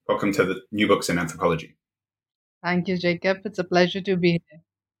 Sadaf, welcome to the New Books in Anthropology. Thank you, Jacob. It's a pleasure to be here.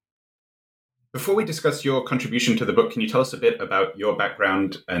 Before we discuss your contribution to the book, can you tell us a bit about your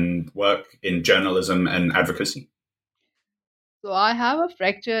background and work in journalism and advocacy? So I have a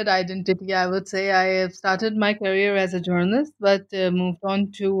fractured identity, I would say. I have started my career as a journalist, but moved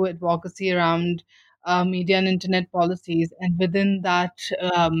on to advocacy around media and internet policies. And within that,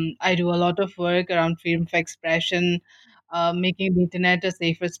 I do a lot of work around freedom of expression, making the internet a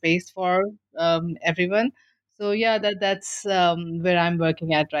safer space for everyone. So yeah, that's where I'm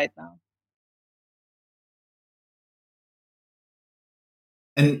working at right now.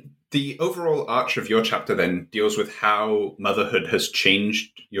 And the overall arch of your chapter then deals with how motherhood has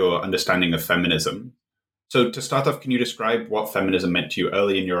changed your understanding of feminism. So to start off, can you describe what feminism meant to you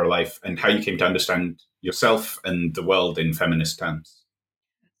early in your life and how you came to understand yourself and the world in feminist terms?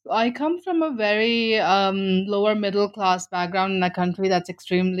 I come from a very lower middle class background in a country that's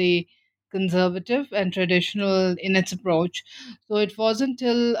extremely conservative and traditional in its approach. So it wasn't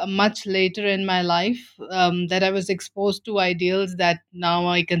until much later in my life that I was exposed to ideals that now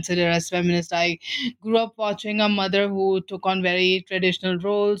I consider as feminist. I grew up watching a mother who took on very traditional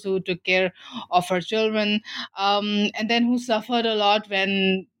roles, who took care of her children, and then who suffered a lot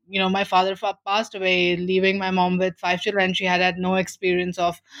when my father passed away, leaving my mom with 5 children. She had no experience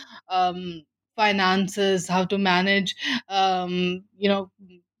of um, finances, how to manage. Um, you know,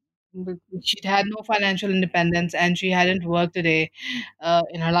 she had no financial independence, and she hadn't worked a day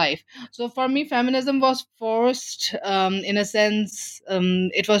in her life. So for me, feminism was forced. In a sense,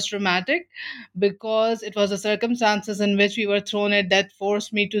 it was dramatic because it was the circumstances in which we were thrown at that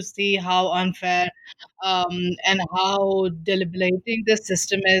forced me to see how unfair and how deliberating the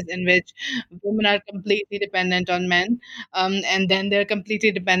system is, in which women are completely dependent on men, and then they're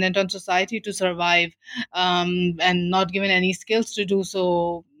completely dependent on society to survive, and not given any skills to do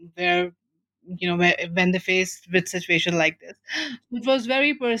so. Where when they faced with situation like this. It was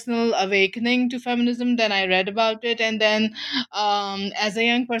very personal awakening to feminism. Then I read about it, and then as a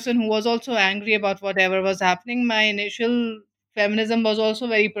young person who was also angry about whatever was happening, my initial feminism was also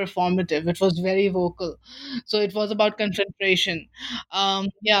very performative. It was very vocal, so it was about confrontation.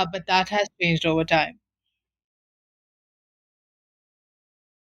 Yeah, but that has changed over time.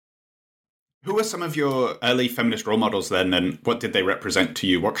 Who were some of your early feminist role models then, and what did they represent to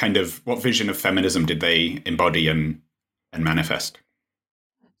you? What vision of feminism did they embody and manifest?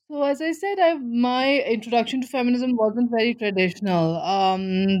 So as I said, my introduction to feminism wasn't very traditional.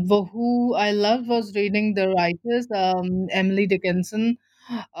 Who I loved was reading the writers, Emily Dickinson,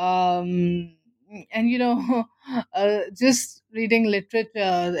 um, and just reading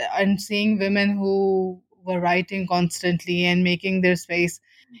literature and seeing women who were writing constantly and making their space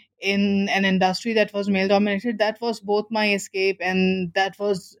in an industry that was male dominated. That was both my escape, and that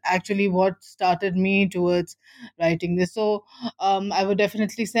was actually what started me towards writing this. So I would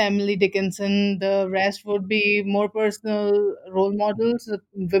definitely say Emily Dickinson. The rest would be more personal role models,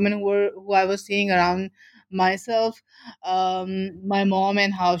 women who I was seeing around myself. My mom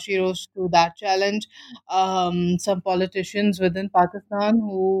and how she rose to that challenge. Some politicians within Pakistan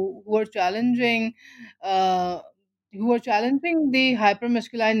who were challenging uh, the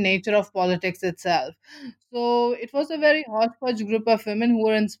hypermasculine nature of politics itself. So it was a very hodgepodge group of women who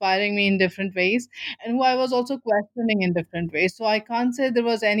were inspiring me in different ways, and who I was also questioning in different ways. So I can't say there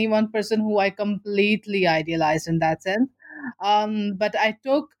was any one person who I completely idealized in that sense. But I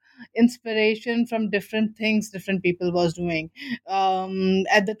took inspiration from different things different people was doing.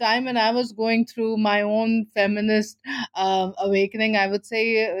 At the time when I was going through my own feminist awakening, I would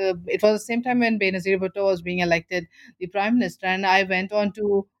say it was the same time when Benazir Bhutto was being elected the prime minister, and I went on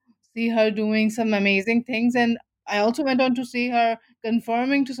to see her doing some amazing things, and I also went on to see her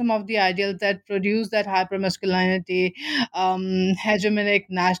conforming to some of the ideals that produce that hypermasculinity, hegemonic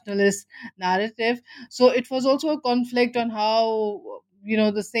nationalist narrative. So it was also a conflict on how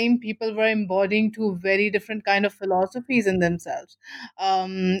the same people were embodying two very different kind of philosophies in themselves,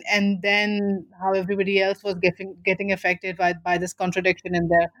 and then how everybody else was getting affected by this contradiction in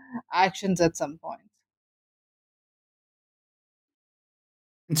their actions at some point.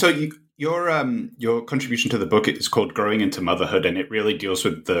 And so your contribution to the book is called "Growing into Motherhood," and it really deals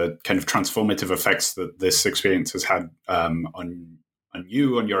with the kind of transformative effects that this experience has had on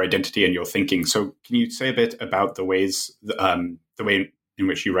you, on your identity, and your thinking. So, can you say a bit about the way in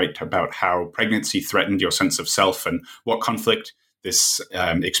which you write about how pregnancy threatened your sense of self, and what conflict this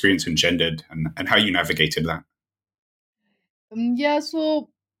experience engendered, and how you navigated that? Yeah, so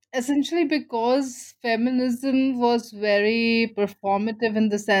essentially, because feminism was very performative in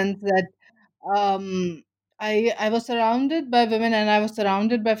the sense that um, I was surrounded by women, and I was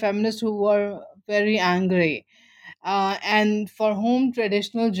surrounded by feminists who were very angry, and for whom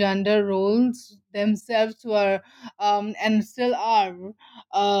traditional gender roles themselves were and still are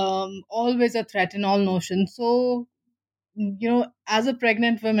always a threat in all notions. So as a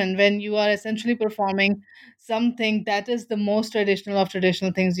pregnant woman, when you are essentially performing something that is the most traditional of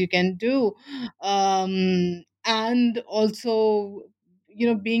traditional things you can do, and also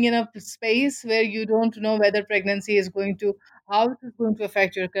being in a space where you don't know whether pregnancy is going to how it is going to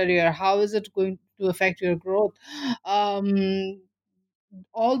affect your career, how is it going to affect your growth, um,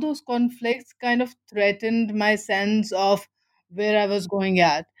 all those conflicts kind of threatened my sense of where I was going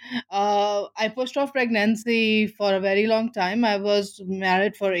at. I pushed off pregnancy for a very long time. I was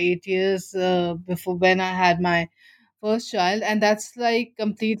married for 8 years before when I had my first child, and that's like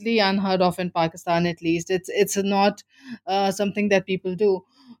completely unheard of in Pakistan. At least it's not something that people do.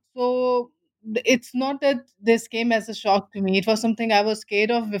 So it's not that this came as a shock to me. It was something I was scared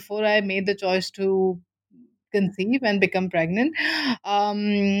of before I made the choice to conceive and become pregnant.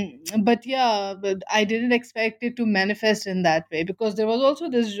 But yeah, but I didn't expect it to manifest in that way, because there was also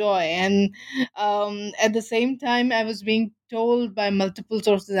this joy, and at the same time I was being told by multiple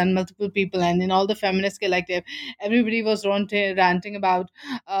sources and multiple people, and in all the feminist collective, everybody was ranting about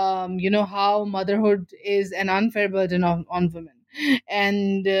how motherhood is an unfair burden on women.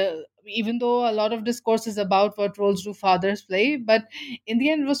 And even though a lot of discourse is about what roles do fathers play, but in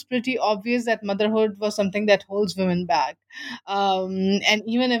the end it was pretty obvious that motherhood was something that holds women back. And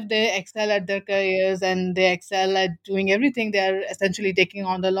even if they excel at their careers and they excel at doing everything, they're essentially taking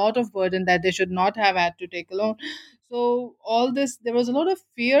on a lot of burden that they should not have had to take alone. So all this, there was a lot of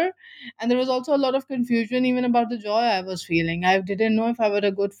fear, and there was also a lot of confusion even about the joy I was feeling. I didn't know if I were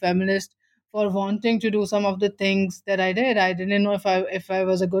a good feminist for wanting to do some of the things that I did. I didn't know if I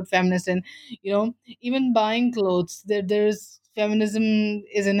was a good feminist, and even buying clothes. There's feminism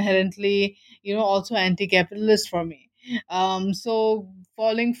is inherently also anti-capitalist for me. So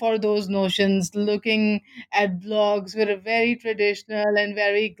falling for those notions, looking at blogs with a very traditional and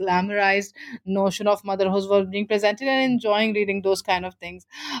very glamorized notion of motherhood was being presented, and enjoying reading those kind of things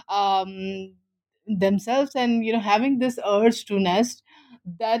um, themselves, and having this urge to nest,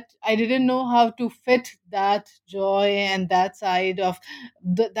 that I didn't know how to fit that joy and that side of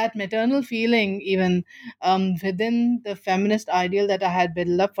that maternal feeling even within the feminist ideal that I had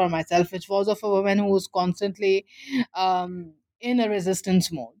built up for myself, which was of a woman who was constantly in a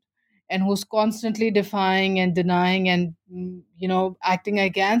resistance mode, and who's constantly defying and denying and acting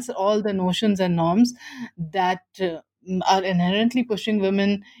against all the notions and norms that are inherently pushing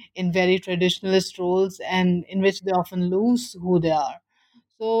women in very traditionalist roles, and in which they often lose who they are.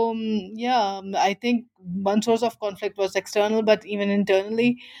 So yeah, I think one source of conflict was external, but even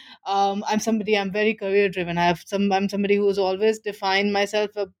internally, I'm very career driven. I'm somebody who's always defined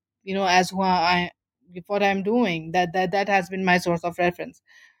myself, as who I what I'm doing. That has been my source of reference.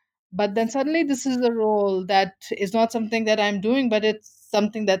 But then suddenly, this is a role that is not something that I'm doing, but it's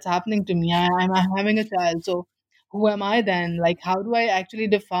something that's happening to me. I'm having a child, so who am I then? Like, how do I actually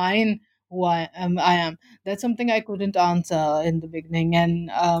define who I am? That's something I couldn't answer in the beginning, and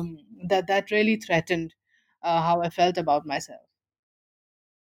that really threatened how I felt about myself.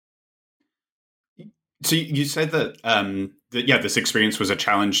 So you said that yeah, this experience was a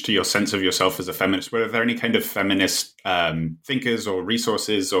challenge to your sense of yourself as a feminist. Were there any kind of feminist thinkers or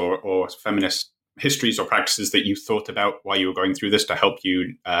resources or feminist histories or practices that you thought about while you were going through this to help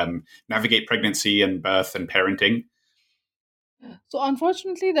you navigate pregnancy and birth and parenting? So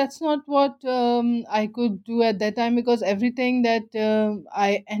unfortunately, that's not what I could do at that time, because everything that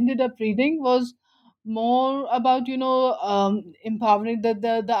I ended up reading was more about empowering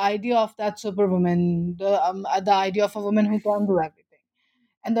the idea of that superwoman, the idea of a woman who can do everything.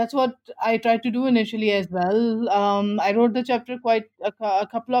 And that's what I tried to do initially as well. I wrote the chapter quite a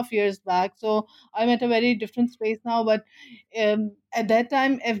couple of years back, so I'm at a very different space now. But at that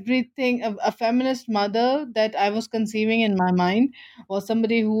time, everything a feminist mother that I was conceiving in my mind was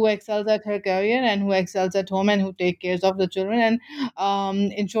somebody who excels at her career and who excels at home and who takes care of the children,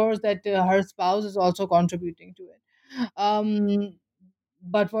 and ensures that her spouse is also contributing to it.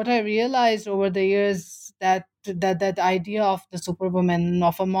 But what I realized over the years, that idea of the superwoman,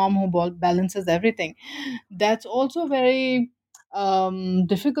 of a mom who balances everything, that's also very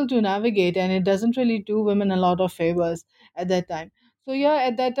difficult to navigate, and it doesn't really do women a lot of favors at that time. So yeah,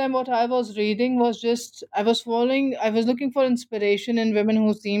 at that time, what I was reading was just I was looking for inspiration in women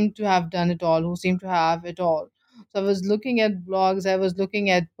who seemed to have done it all, who seemed to have it all. So I was looking at blogs, I was looking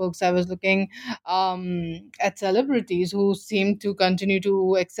at books, I was looking at celebrities who seem to continue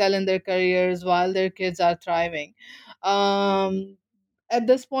to excel in their careers while their kids are thriving. Um, at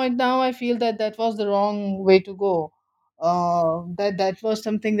this point now, I feel that that was the wrong way to go. That was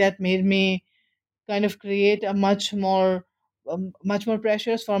something that made me kind of create a much more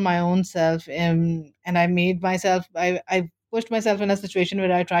pressures for my own self, and I pushed myself in a situation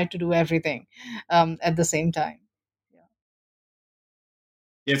where I tried to do everything at the same time. Yeah.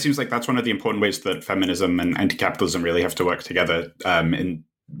 Yeah, it seems like that's one of the important ways that feminism and anti-capitalism really have to work together in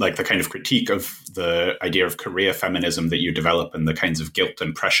like the kind of critique of the idea of career feminism that you develop and the kinds of guilt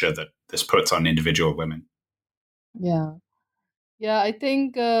and pressure that this puts on individual women. Yeah. Yeah, I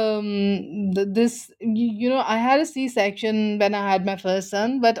think this, I had a C-section when I had my first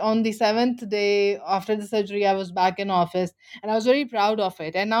son, but on the seventh day after the surgery, I was back in office, and I was very proud of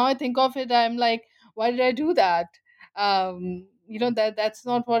it. And now I think of it, I'm like, why did I do that? That's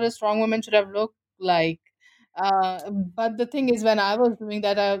not what a strong woman should have looked like. But the thing is, when I was doing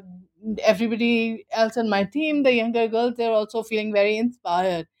that, everybody else on my team, the younger girls, they're also feeling very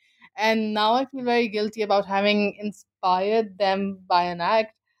inspired, and now I feel very guilty about having inspired them by an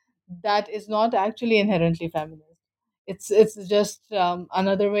act that is not actually inherently feminist. It's just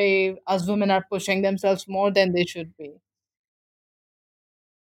another way us women are pushing themselves more than they should be.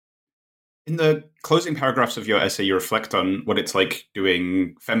 In the closing paragraphs of your essay, you reflect on what it's like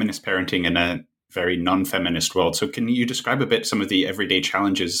doing feminist parenting in a very non-feminist world. So can you describe a bit some of the everyday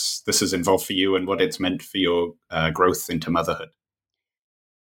challenges this has involved for you and what it's meant for your growth into motherhood?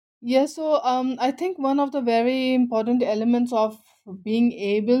 Yeah, so I think one of the very important elements of being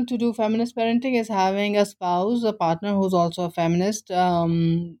able to do feminist parenting is having a spouse, a partner who's also a feminist.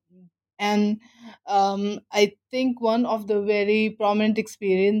 And I think one of the very prominent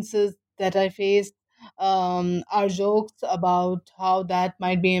experiences that I faced are jokes about how that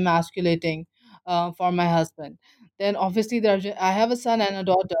might be emasculating for my husband. Then obviously I have a son and a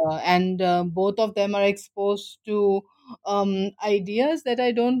daughter, and both of them are exposed to ideas that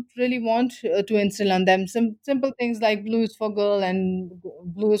I don't really want to instill on them. Simple things like blue is for girl and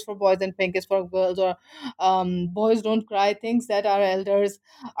blue is for boys and pink is for girls, or boys don't cry, things that our elders,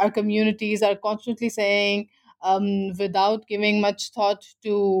 our communities are constantly saying, without giving much thought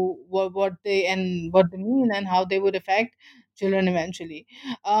to what they mean and how they would affect children eventually.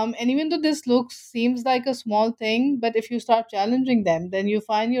 And even though this looks seems like a small thing, but if you start challenging them, then you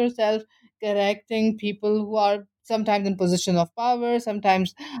find yourself correcting people who are sometimes in position of power,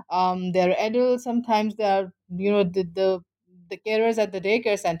 sometimes they're adults, sometimes they're the carers at the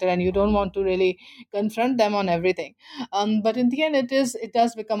daycare center, and you don't want to really confront them on everything. But in the end, it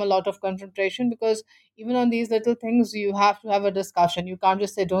does become a lot of confrontation, because even on these little things you have to have a discussion. You can't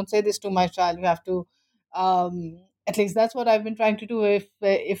just say, don't say this to my child. You have to, at least that's what I've been trying to do.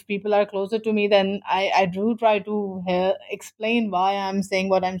 If people are closer to me, then I do try to explain why I'm saying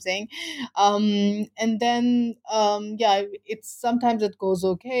what I'm saying. And then yeah, it's sometimes it goes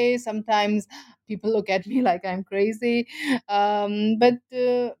okay, sometimes people look at me like I'm crazy. But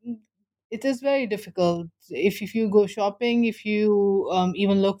it is very difficult. If you go shopping, if you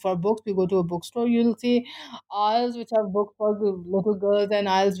even look for books, you go to a bookstore, you'll see aisles which have books for the little girls and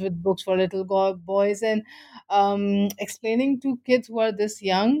aisles with books for little boys. And explaining to kids who are this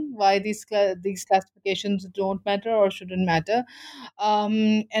young why these classifications don't matter or shouldn't matter,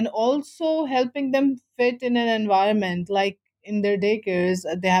 and also helping them fit in an environment like in their daycares.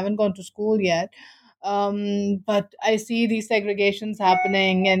 They haven't gone to school yet, but I see these segregations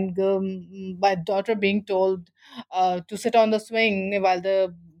happening, and my daughter being told to sit on the swing while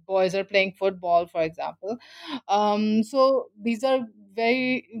the boys are playing football, for example. So these are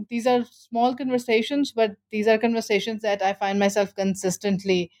small conversations, but these are conversations that I find myself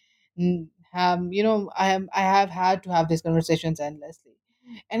consistently have. I have had to have these conversations endlessly,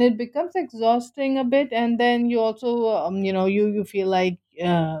 and it becomes exhausting a bit. And then you also you feel like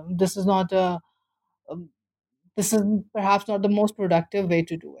this is not a um, this is perhaps not the most productive way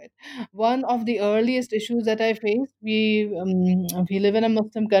to do it. One of the earliest issues that I faced, we live in a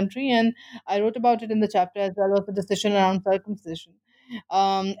Muslim country, and I wrote about it in the chapter as well, was the decision around circumcision.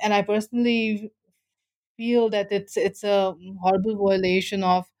 And I personally feel that it's a horrible violation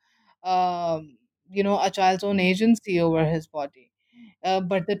of a child's own agency over his body.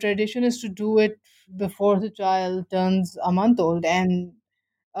 But the tradition is to do it before the child turns a month old. And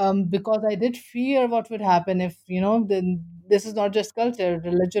because I did fear what would happen if, then this is not just culture,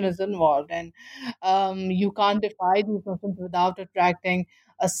 religion is involved, and you can't defy these notions without attracting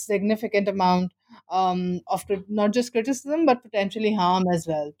a significant amount of not just criticism but potentially harm as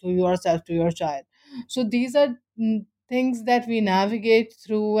well to yourself, to your child. So these are things that we navigate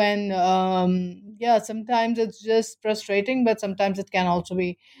through, and yeah, sometimes it's just frustrating, but sometimes it can also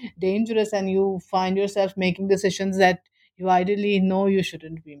be dangerous, and you find yourself making decisions that you ideally know you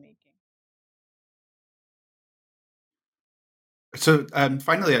shouldn't be making. So,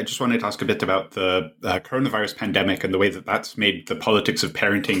 finally, I just wanted to ask a bit about the coronavirus pandemic and the way that that's made the politics of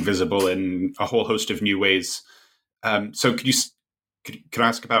parenting visible in a whole host of new ways. So, can I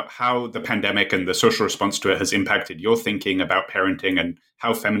ask about how the pandemic and the social response to it has impacted your thinking about parenting, and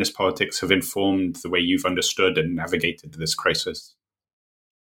how feminist politics have informed the way you've understood and navigated this crisis?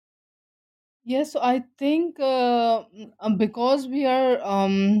 Yes, so I think because we are,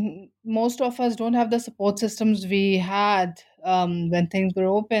 most of us don't have the support systems we had when things were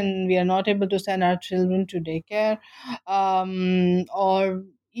open. We are not able to send our children to daycare, or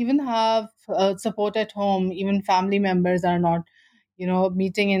even have support at home. Even family members are not,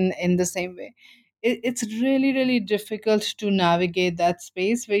 meeting in the same way. It's really really difficult to navigate that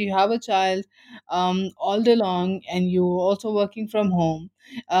space where you have a child all day long, and you're also working from home.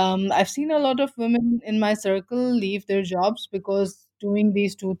 I've seen a lot of women in my circle leave their jobs because doing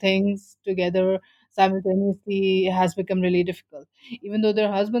these two things together simultaneously has become really difficult, even though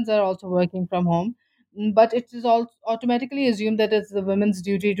their husbands are also working from home. But it is all automatically assumed that it's the woman's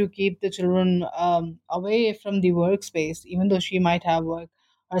duty to keep the children away from the workspace, even though she might have work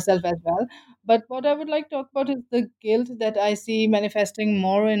herself as well. But what I would like to talk about is the guilt that I see manifesting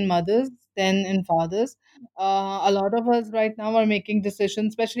more in mothers than in fathers. A lot of us right now are making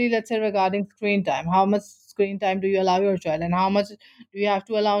decisions, especially let's say regarding screen time. How much screen time do you allow your child, and how much do you have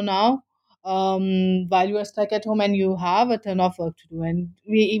to allow now? While you are stuck at home and you have a ton of work to do, and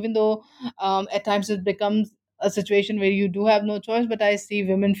even though at times it becomes a situation where you do have no choice, but I see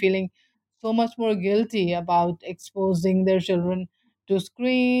women feeling so much more guilty about exposing their children to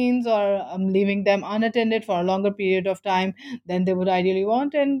screens, or leaving them unattended for a longer period of time than they would ideally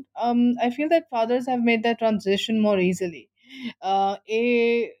want. And I feel that fathers have made that transition more easily.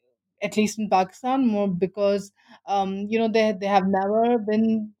 A at least in Pakistan, more because they have never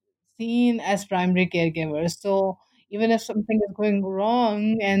been seen as primary caregivers. So even if something is going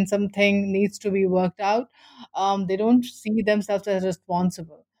wrong and something needs to be worked out, they don't see themselves as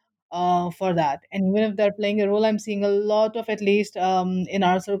responsible for that. And even if they're playing a role, I'm seeing a lot of, at least in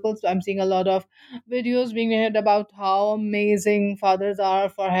our circles, I'm seeing a lot of videos being made about how amazing fathers are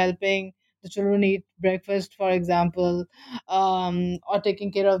for helping the children eat breakfast, for example, or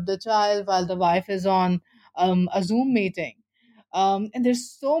taking care of the child while the wife is on a Zoom meeting. And there's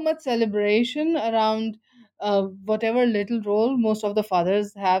so much celebration around whatever little role most of the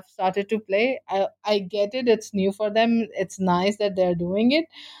fathers have started to play. I get it, it's new for them, it's nice that they're doing it.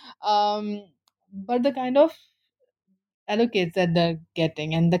 Um, but the kind of allocates that they're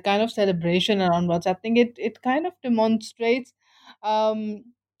getting and the kind of celebration around what's happening, it kind of demonstrates um,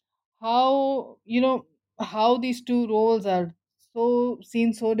 how how these two roles are so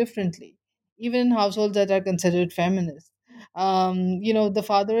seen so differently, even in households that are considered feminist. The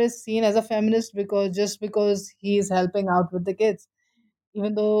father is seen as a feminist because just because he is helping out with the kids,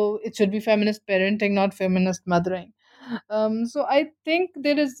 even though it should be feminist parenting, not feminist mothering. So I think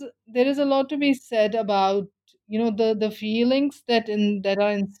there is a lot to be said about the feelings that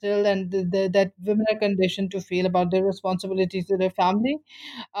are instilled and that women are conditioned to feel about their responsibilities to their family,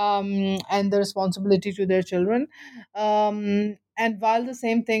 and the responsibility to their children. And while the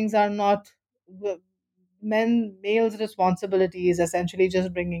same things are not males responsibility is essentially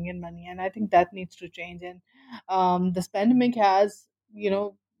just bringing in money, and I think that needs to change. And this pandemic has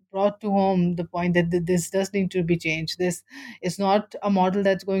brought to home the point that this does need to be changed. This is not a model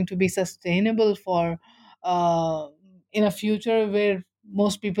that's going to be sustainable for uh, in a future where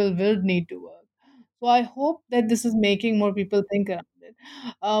most people will need to work. So I hope that this is making more people think around it.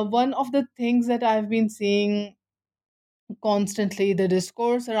 One of the things that I've been seeing constantly, the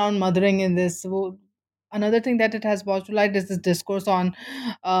discourse around mothering in this. Another thing that it has brought to light is this discourse on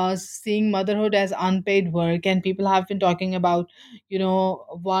seeing motherhood as unpaid work, and people have been talking about,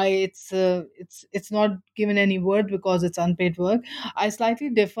 why it's not given any word because it's unpaid work. I slightly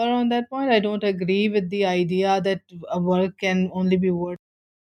differ on that point. I don't agree with the idea that a work can only be worth.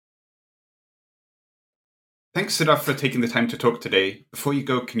 Thanks, Siddharth, for taking the time to talk today. Before you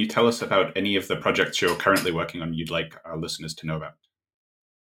go, can you tell us about any of the projects you're currently working on you'd like our listeners to know about?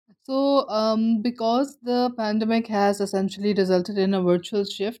 So, because the pandemic has essentially resulted in a virtual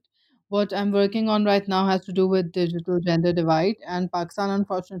shift, what I'm working on right now has to do with digital gender divide, and Pakistan,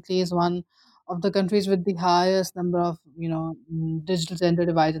 unfortunately, is one of the countries with the highest number of digital gender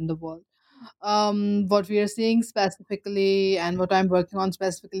divide in the world. What we are seeing specifically and what I'm working on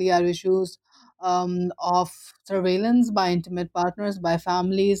specifically are issues of surveillance by intimate partners, by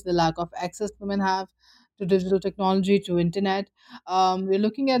families, the lack of access women have to digital technology, to internet. We're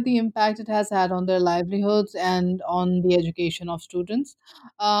looking at the impact it has had on their livelihoods and on the education of students.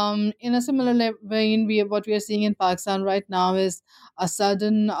 In a similar vein, what we are seeing in Pakistan right now is a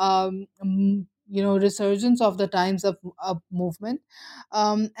sudden resurgence of the Times of movement,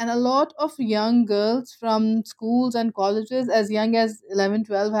 and a lot of young girls from schools and colleges as young as 11,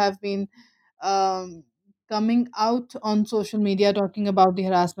 12 have been um, coming out on social media talking about the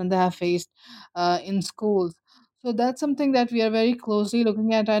harassment they have faced in schools. So that's something that we are very closely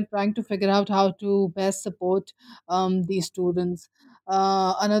looking at and trying to figure out how to best support these students.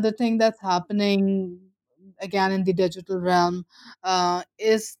 Another thing that's happening again in the digital realm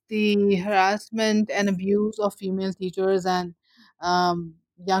is the harassment and abuse of female teachers and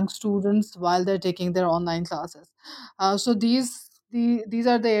young students while they're taking their online classes. So these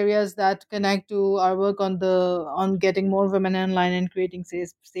are the areas that connect to our work on getting more women online and creating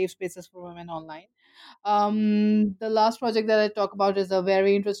safe spaces for women online. The last project that I talk about is a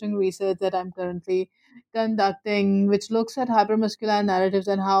very interesting research that I'm currently conducting, which looks at hypermasculine narratives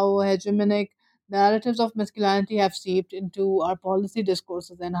and how hegemonic narratives of masculinity have seeped into our policy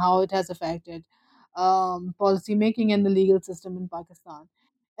discourses and how it has affected policy making and the legal system in Pakistan,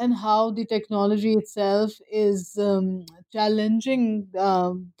 and how the technology itself is challenging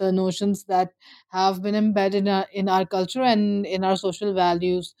the notions that have been embedded in our culture and in our social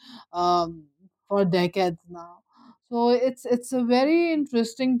values for decades now. So it's a very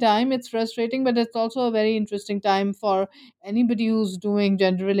interesting time. It's frustrating, but it's also a very interesting time for anybody who's doing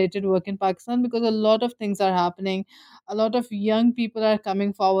gender related work in Pakistan, because a lot of things are happening. A lot of young people are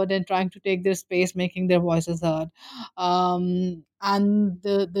coming forward and trying to take their space, making their voices heard. And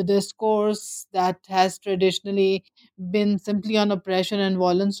the discourse that has traditionally been simply on oppression and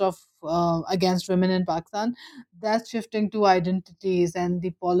violence of against women in Pakistan, that's shifting to identities and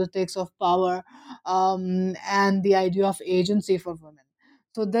the politics of power, and the idea of agency for women.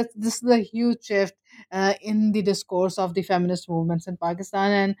 So this is a huge shift in the discourse of the feminist movements in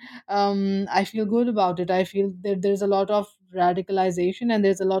Pakistan, and I feel good about it. I feel that there's a lot of radicalization and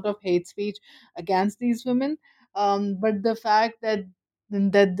there's a lot of hate speech against these women. But the fact that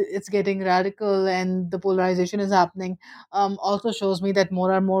it's getting radical and the polarization is happening also shows me that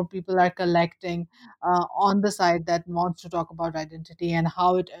more and more people are collecting on the side that wants to talk about identity and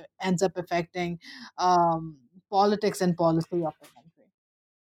how it ends up affecting um, politics and policy of the country.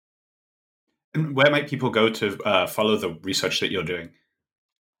 And where might people go to follow the research that you're doing?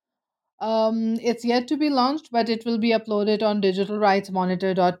 It's yet to be launched, but it will be uploaded on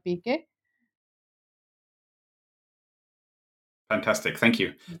digitalrightsmonitor.pk. Fantastic. Thank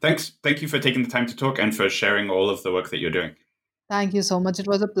you. Thank you for taking the time to talk and for sharing all of the work that you're doing. Thank you so much. It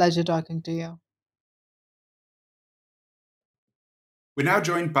was a pleasure talking to you. We're now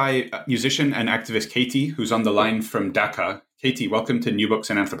joined by musician and activist Katie, who's on the line from Dhaka. Katie, welcome to New Books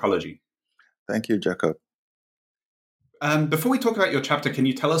in Anthropology. Thank you, Jacob. Before we talk about your chapter, can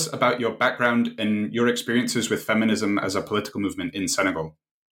you tell us about your background and your experiences with feminism as a political movement in Senegal?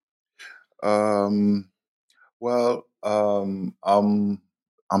 Well, I'm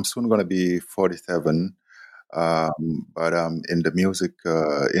soon going to be 47, but I'm in the music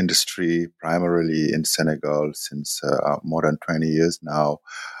industry, primarily in Senegal, since more than 20 years now.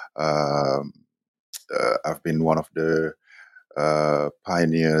 Um, I've been one of the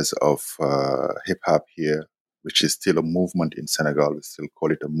pioneers of hip hop here, which is still a movement in Senegal. We still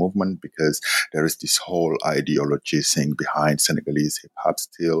call it a movement because there is this whole ideology thing behind Senegalese hip hop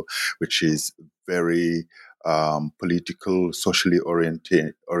still, which is very political, socially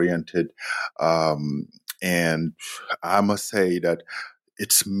oriented. And I must say that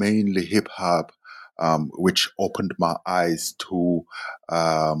it's mainly hip hop which opened my eyes to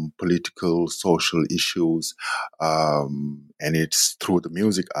political, social issues, and it's through the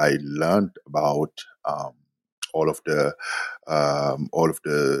music I learned about all of the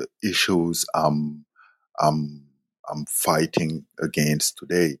issues I'm I'm fighting against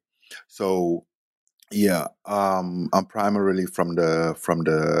today. So yeah, I'm primarily from the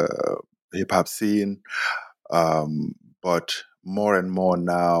hip hop scene, but more and more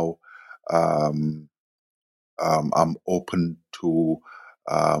now. Um, I'm open to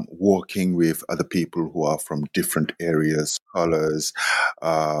working with other people who are from different areas, scholars,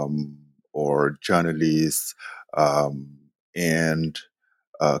 um, or journalists, um, and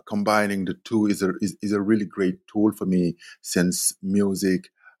combining the two is a really great tool for me since music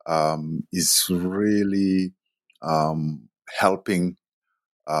is really helping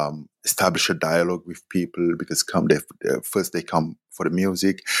establish a dialogue with people because first they come for the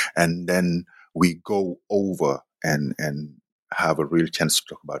music and then we go over and have a real chance to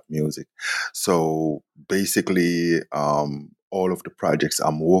talk about music. So basically, all of the projects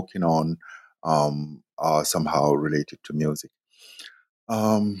I'm working on are somehow related to music.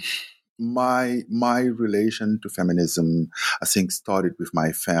 Um, my relation to feminism, I think, started with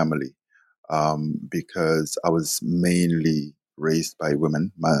my family because I was mainly raised by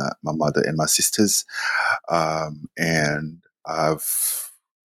women, my mother and my sisters, and I've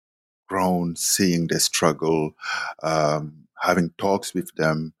grown seeing their struggle, having talks with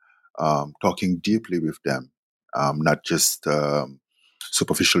them, talking deeply with them, not just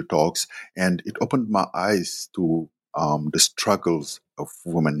superficial talks. And it opened my eyes to the struggles of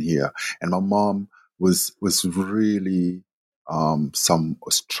women here. And my mom was really some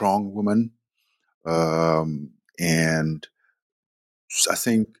a strong woman, and I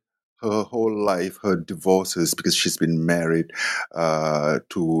think her whole life, her divorces, because she's been married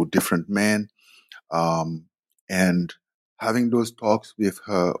to different men, um, and having those talks with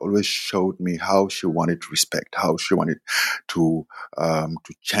her always showed me how she wanted respect, how she wanted to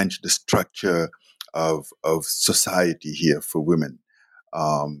change the structure of society here for women.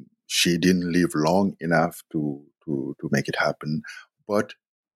 She didn't live long enough to make it happen, but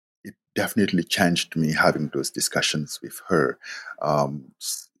it definitely changed me having those discussions with her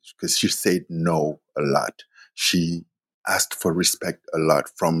because she said no a lot. She asked for respect a lot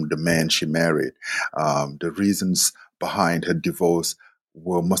from the man she married. The reasons behind her divorce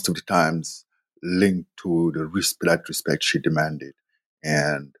were most of the times linked to that respect she demanded.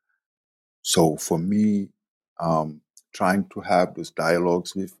 And so for me, um, trying to have those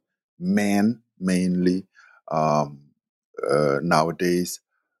dialogues with men mainly um, nowadays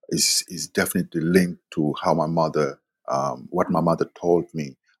is definitely linked to how my mother, what my mother told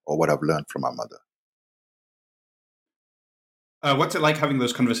me, or what I've learned from my mother. What's it like having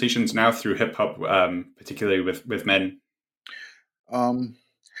those conversations now through hip hop, particularly with men?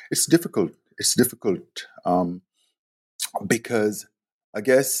 It's difficult. It's difficult because I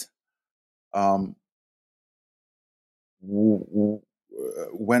guess um, when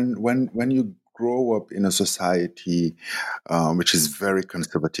you grow up in a society which is very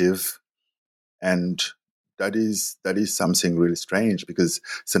conservative, and that is something really strange, because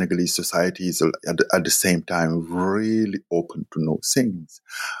Senegalese society is at the same time really open to new things.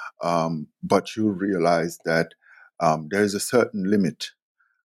 But you realize that there is a certain limit.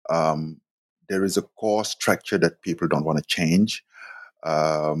 Um, there is a core structure that people don't want to change.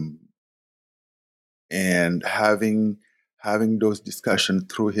 Um, and having those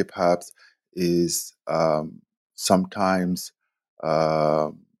discussions through hip hops is sometimes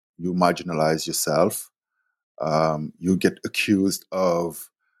uh, you marginalize yourself. You get accused of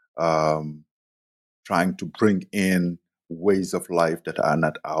um, trying to bring in ways of life that are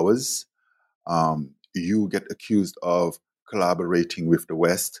not ours. You get accused of collaborating with the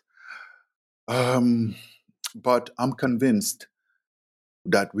West. Um, but I'm convinced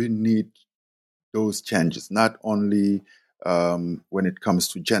that we need those changes, not only when it comes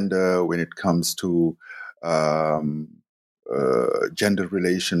to gender, when it comes to um, gender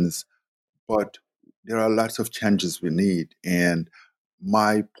relations, but there are lots of changes we need. And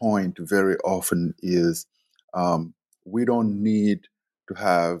my point very often is um, we don't need to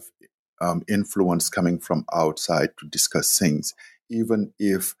have influence coming from outside to discuss things. Even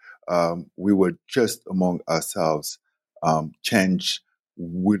if we were just among ourselves, change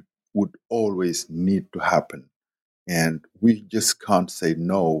would always need to happen. And we just can't say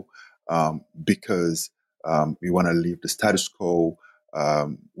no because we want to leave the status quo.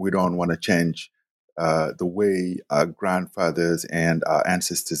 We don't want to change the way our grandfathers and our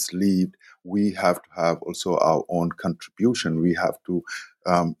ancestors lived. We have to have also our own contribution. We have to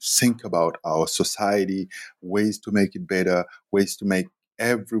think about our society, ways to make it better, ways to make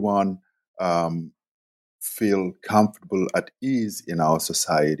everyone feel comfortable at ease in our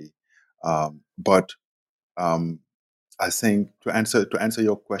society. But um, I think to answer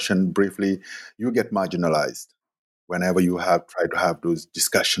your question briefly, you get marginalized whenever you have try to have those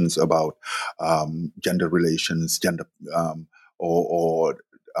discussions about gender relations, gender or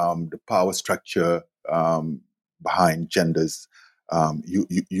the power structure behind genders.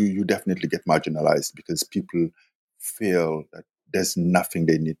 You definitely get marginalized because people feel that there's nothing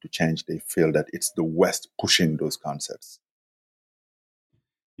they need to change. They feel that it's the West pushing those concepts.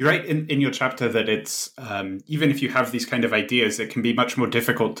 You write in your chapter that it's even if you have these kind of ideas, it can be much more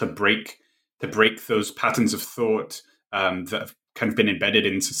difficult to break those patterns of thought that have kind of been embedded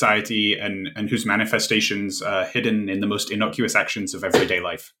in society and whose manifestations are hidden in the most innocuous actions of everyday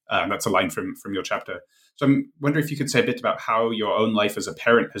life. That's a line from your chapter. So I'm wondering if you could say a bit about how your own life as a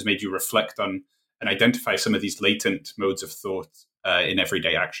parent has made you reflect on and identify some of these latent modes of thought in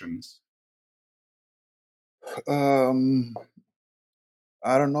everyday actions. Um,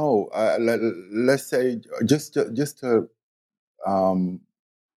 I don't know. Let's say just a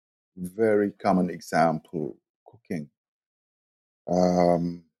very common example: cooking.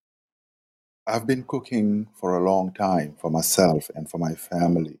 Um, I've been cooking for a long time for myself and for my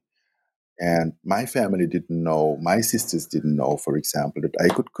family. And my family didn't know, my sisters didn't know, for example, that I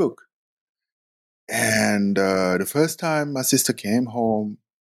could cook. And the first time my sister came home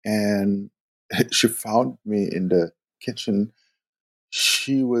and she found me in the kitchen,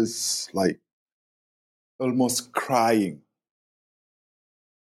 she was like almost crying.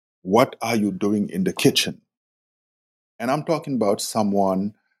 What are you doing in the kitchen? And I'm talking about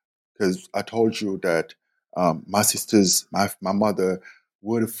someone, because I told you that my sisters, my mother,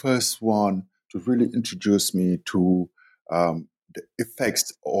 were the first one to really introduce me to the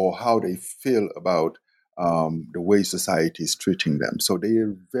effects or how they feel about the way society is treating them. So they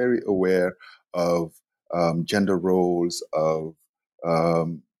are very aware of gender roles, of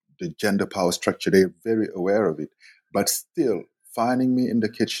um, the gender power structure. They're very aware of it. But still, finding me in the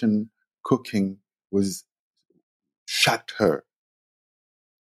kitchen cooking was shocked her,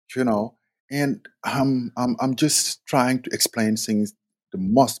 you know. And I'm just trying to explain things the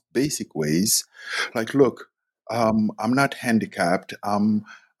most basic ways. Like, look, I'm not handicapped.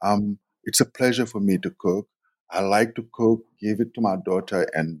 It's a pleasure for me to cook. I like to cook, give it to my daughter,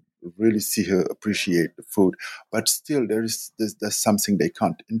 and really see her appreciate the food. But still, there's something they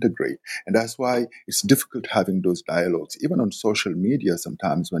can't integrate, and that's why it's difficult having those dialogues, even on social media.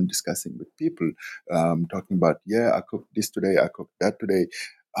 Sometimes when discussing with people, talking about, yeah, I cooked this today, I cooked that today.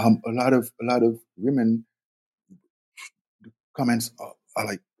 A lot of women comments are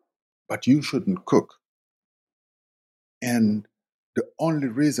like, but you shouldn't cook. And the only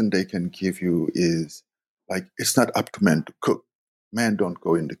reason they can give you is like, it's not up to men to cook. Men don't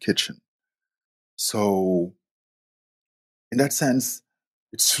go in the kitchen. So in that sense,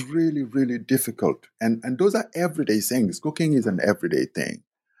 It's really, really difficult. And those are everyday things. Cooking is an everyday thing.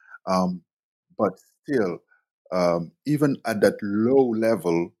 Um, but still, even at that low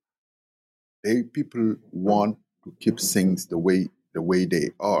level, people want to keep things the way they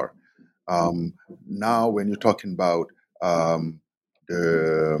are. Um, Now, when you're talking about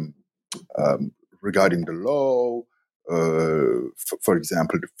the um, regarding the law, for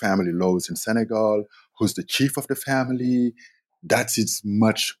example, the family laws in Senegal, who's the chief of the family, that is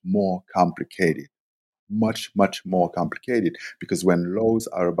much more complicated, because when laws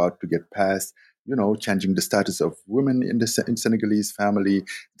are about to get passed, changing the status of women in Senegalese family,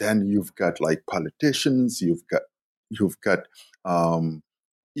 then you've got like politicians, you've got um,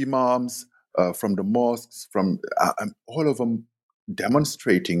 imams from the mosques, from all of them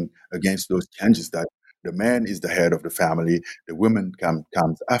demonstrating against those changes, that the man is the head of the family, the woman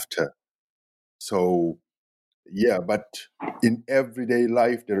comes after. So yeah, but in everyday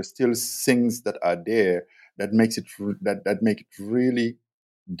life, there are still things that are there that that make it really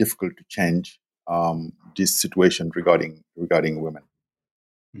difficult to change this situation regarding women.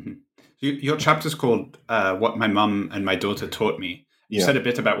 Mm-hmm. Your chapter's called "What My Mum and My Daughter Taught Me." You Yeah. said a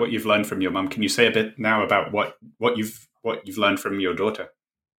bit about what you've learned from your mum. Can you say a bit now about what you've learned from your daughter?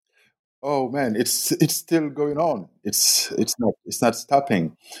 Oh man, it's still going on. It's not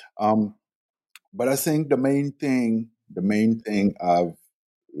stopping. Um, but I think the main thing I've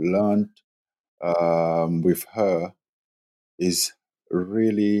learned with her is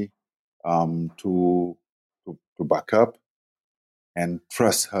really to back up and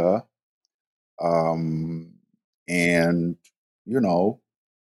trust her, um, and you know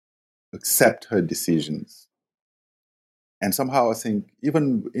accept her decisions. And somehow I think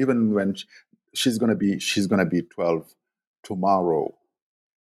even when she's gonna be 12 tomorrow,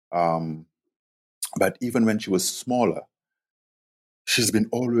 um, but even when she was smaller, she's been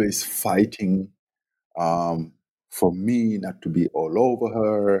always fighting um, for me not to be all over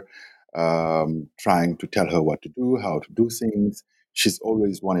her, trying to tell her what to do, how to do things. She's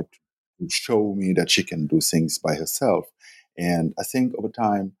always wanted to show me that she can do things by herself. And I think over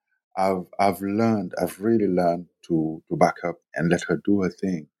time, I've really learned to back up and let her do her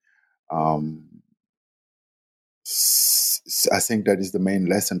thing. Um, I think that is the main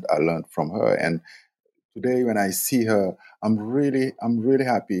lesson I learned from her. And today, when I see her, I'm really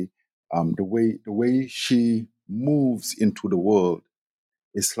happy. The way she moves into the world,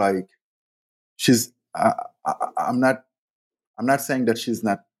 it's like she's. I'm not saying that she's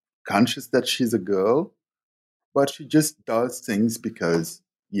not conscious that she's a girl, but she just does things because,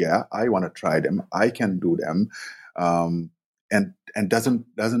 yeah, I want to try them, I can do them, um, and doesn't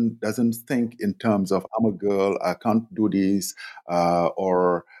think in terms of, I'm a girl, I can't do this,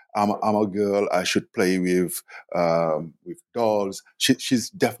 or I'm a girl, I should play with dolls. She's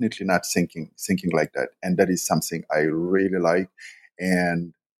definitely not thinking like that, and that is something I really like.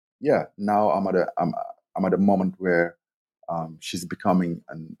 And yeah, now I'm at a moment where she's becoming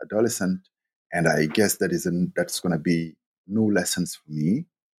an adolescent, and I guess that's going to be new lessons for me.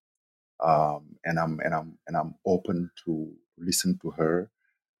 And I'm open to listen to her,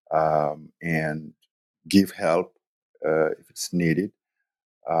 and give help if it's needed.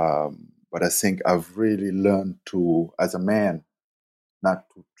 But I think I've really learned to, as a man, not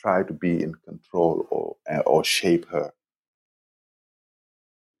to try to be in control or shape her.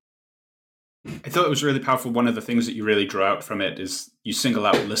 I thought it was really powerful. One of the things that you really draw out from it is you single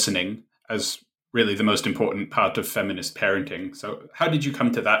out listening as really the most important part of feminist parenting. So how did you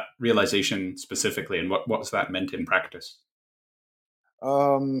come to that realization specifically, and what's that meant in practice?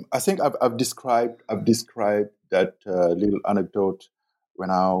 I think I've described that little anecdote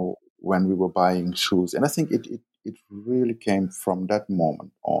when we were buying shoes, and I think it really came from that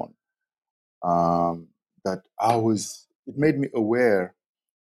moment on, um, that it made me aware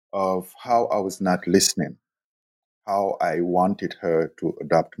of how I was not listening, how I wanted her to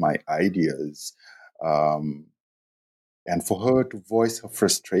adopt my ideas, um, and for her to voice her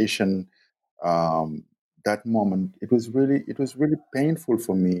frustration. Um, that moment, it was really painful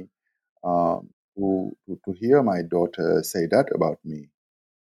for me, to hear my daughter say that about me.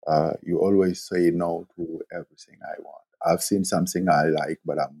 You always say no to everything I want. I've seen something I like,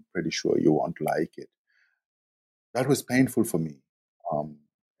 but I'm pretty sure you won't like it. That was painful for me.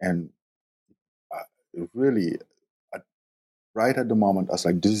 And it really, at, right at the moment, I was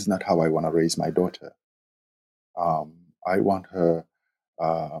like, this is not how I want to raise my daughter. I want her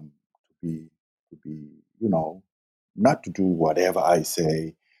to be, not to do whatever I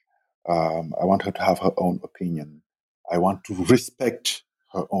say. I want her to have her own opinion. I want to respect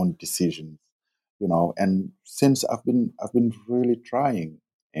her own decisions. And since I've been really trying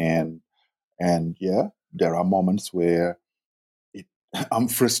and yeah, there are moments where I'm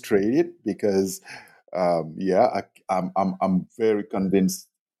frustrated because I'm very convinced.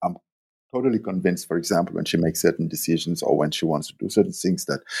 I'm totally convinced, for example, when she makes certain decisions or when she wants to do certain things,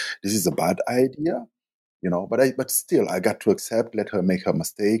 that this is a bad idea, but still I got to accept, let her make her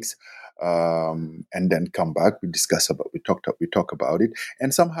mistakes, and then come back, we talk about it,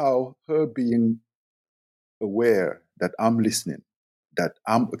 and somehow her being aware that I'm listening, that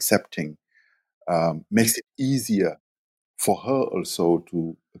I'm accepting, makes it easier for her also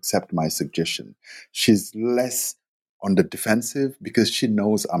to accept my suggestion. She's less on the defensive because she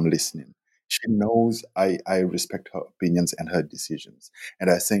knows I'm listening. She knows I respect her opinions and her decisions. And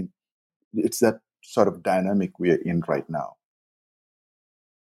I think it's that sort of dynamic we are in right now.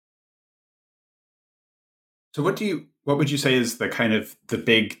 So what would you say is the kind of the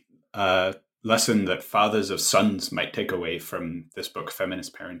big lesson that fathers of sons might take away from this book,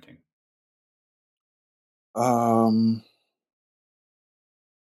 Feminist Parenting?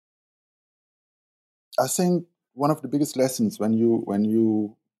 I think one of the biggest lessons when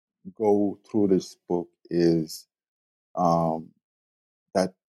you go through this book is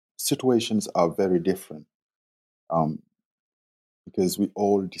that situations are very different, because we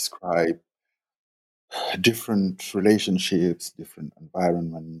all describe different relationships, different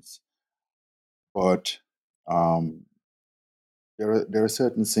environments, but there are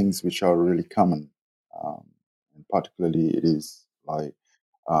certain things which are really common, and particularly it is like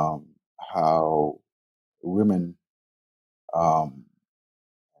how women,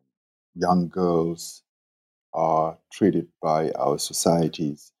 young girls, are treated by our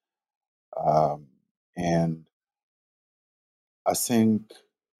societies, and I think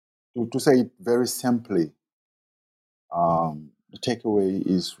to say it very simply, the takeaway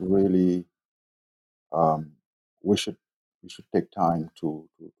is really we should take time to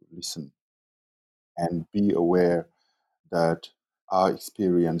listen and be aware that our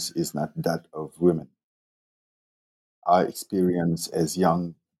experience is not that of women. Our experience as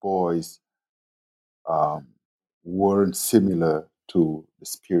young boys weren't similar to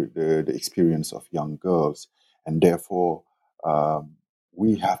the experience of young girls, and therefore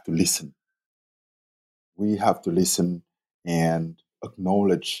we have to listen. We have to listen and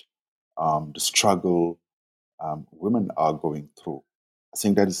acknowledge the struggle women are going through. I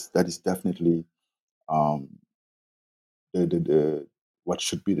think that is definitely the what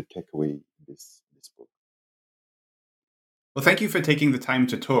should be the takeaway in this book. Well, thank you for taking the time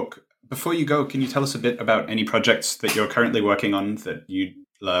to talk. Before you go, can you tell us a bit about any projects that you're currently working on that you'd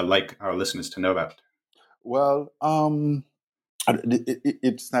like our listeners to know about? Well,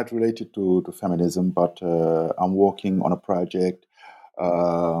 it's not related to feminism, but I'm working on a project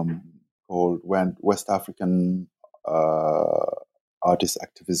called West African Artist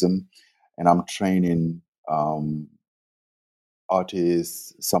Activism, and I'm training some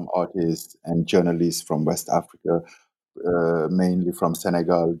artists and journalists from West Africa, mainly from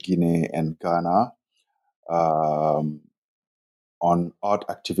Senegal, Guinea, and Ghana, on art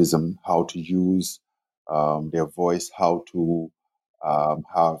activism, how to use their voice, how to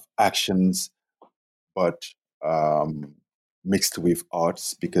have actions, but mixed with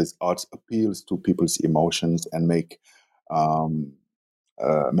arts, because arts appeals to people's emotions and make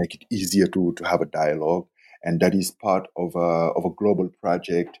it easier to have a dialogue. And that is part of a global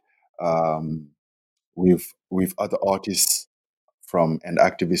project with other artists and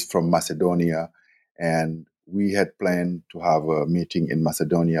activists from Macedonia, and we had planned to have a meeting in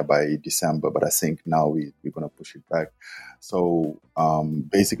Macedonia by December, but I think now we're going to push it back. So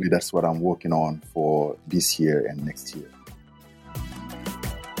basically, that's what I'm working on for this year and next year.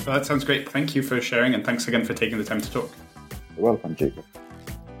 Well, that sounds great. Thank you for sharing, and thanks again for taking the time to talk. You're welcome, Jacob.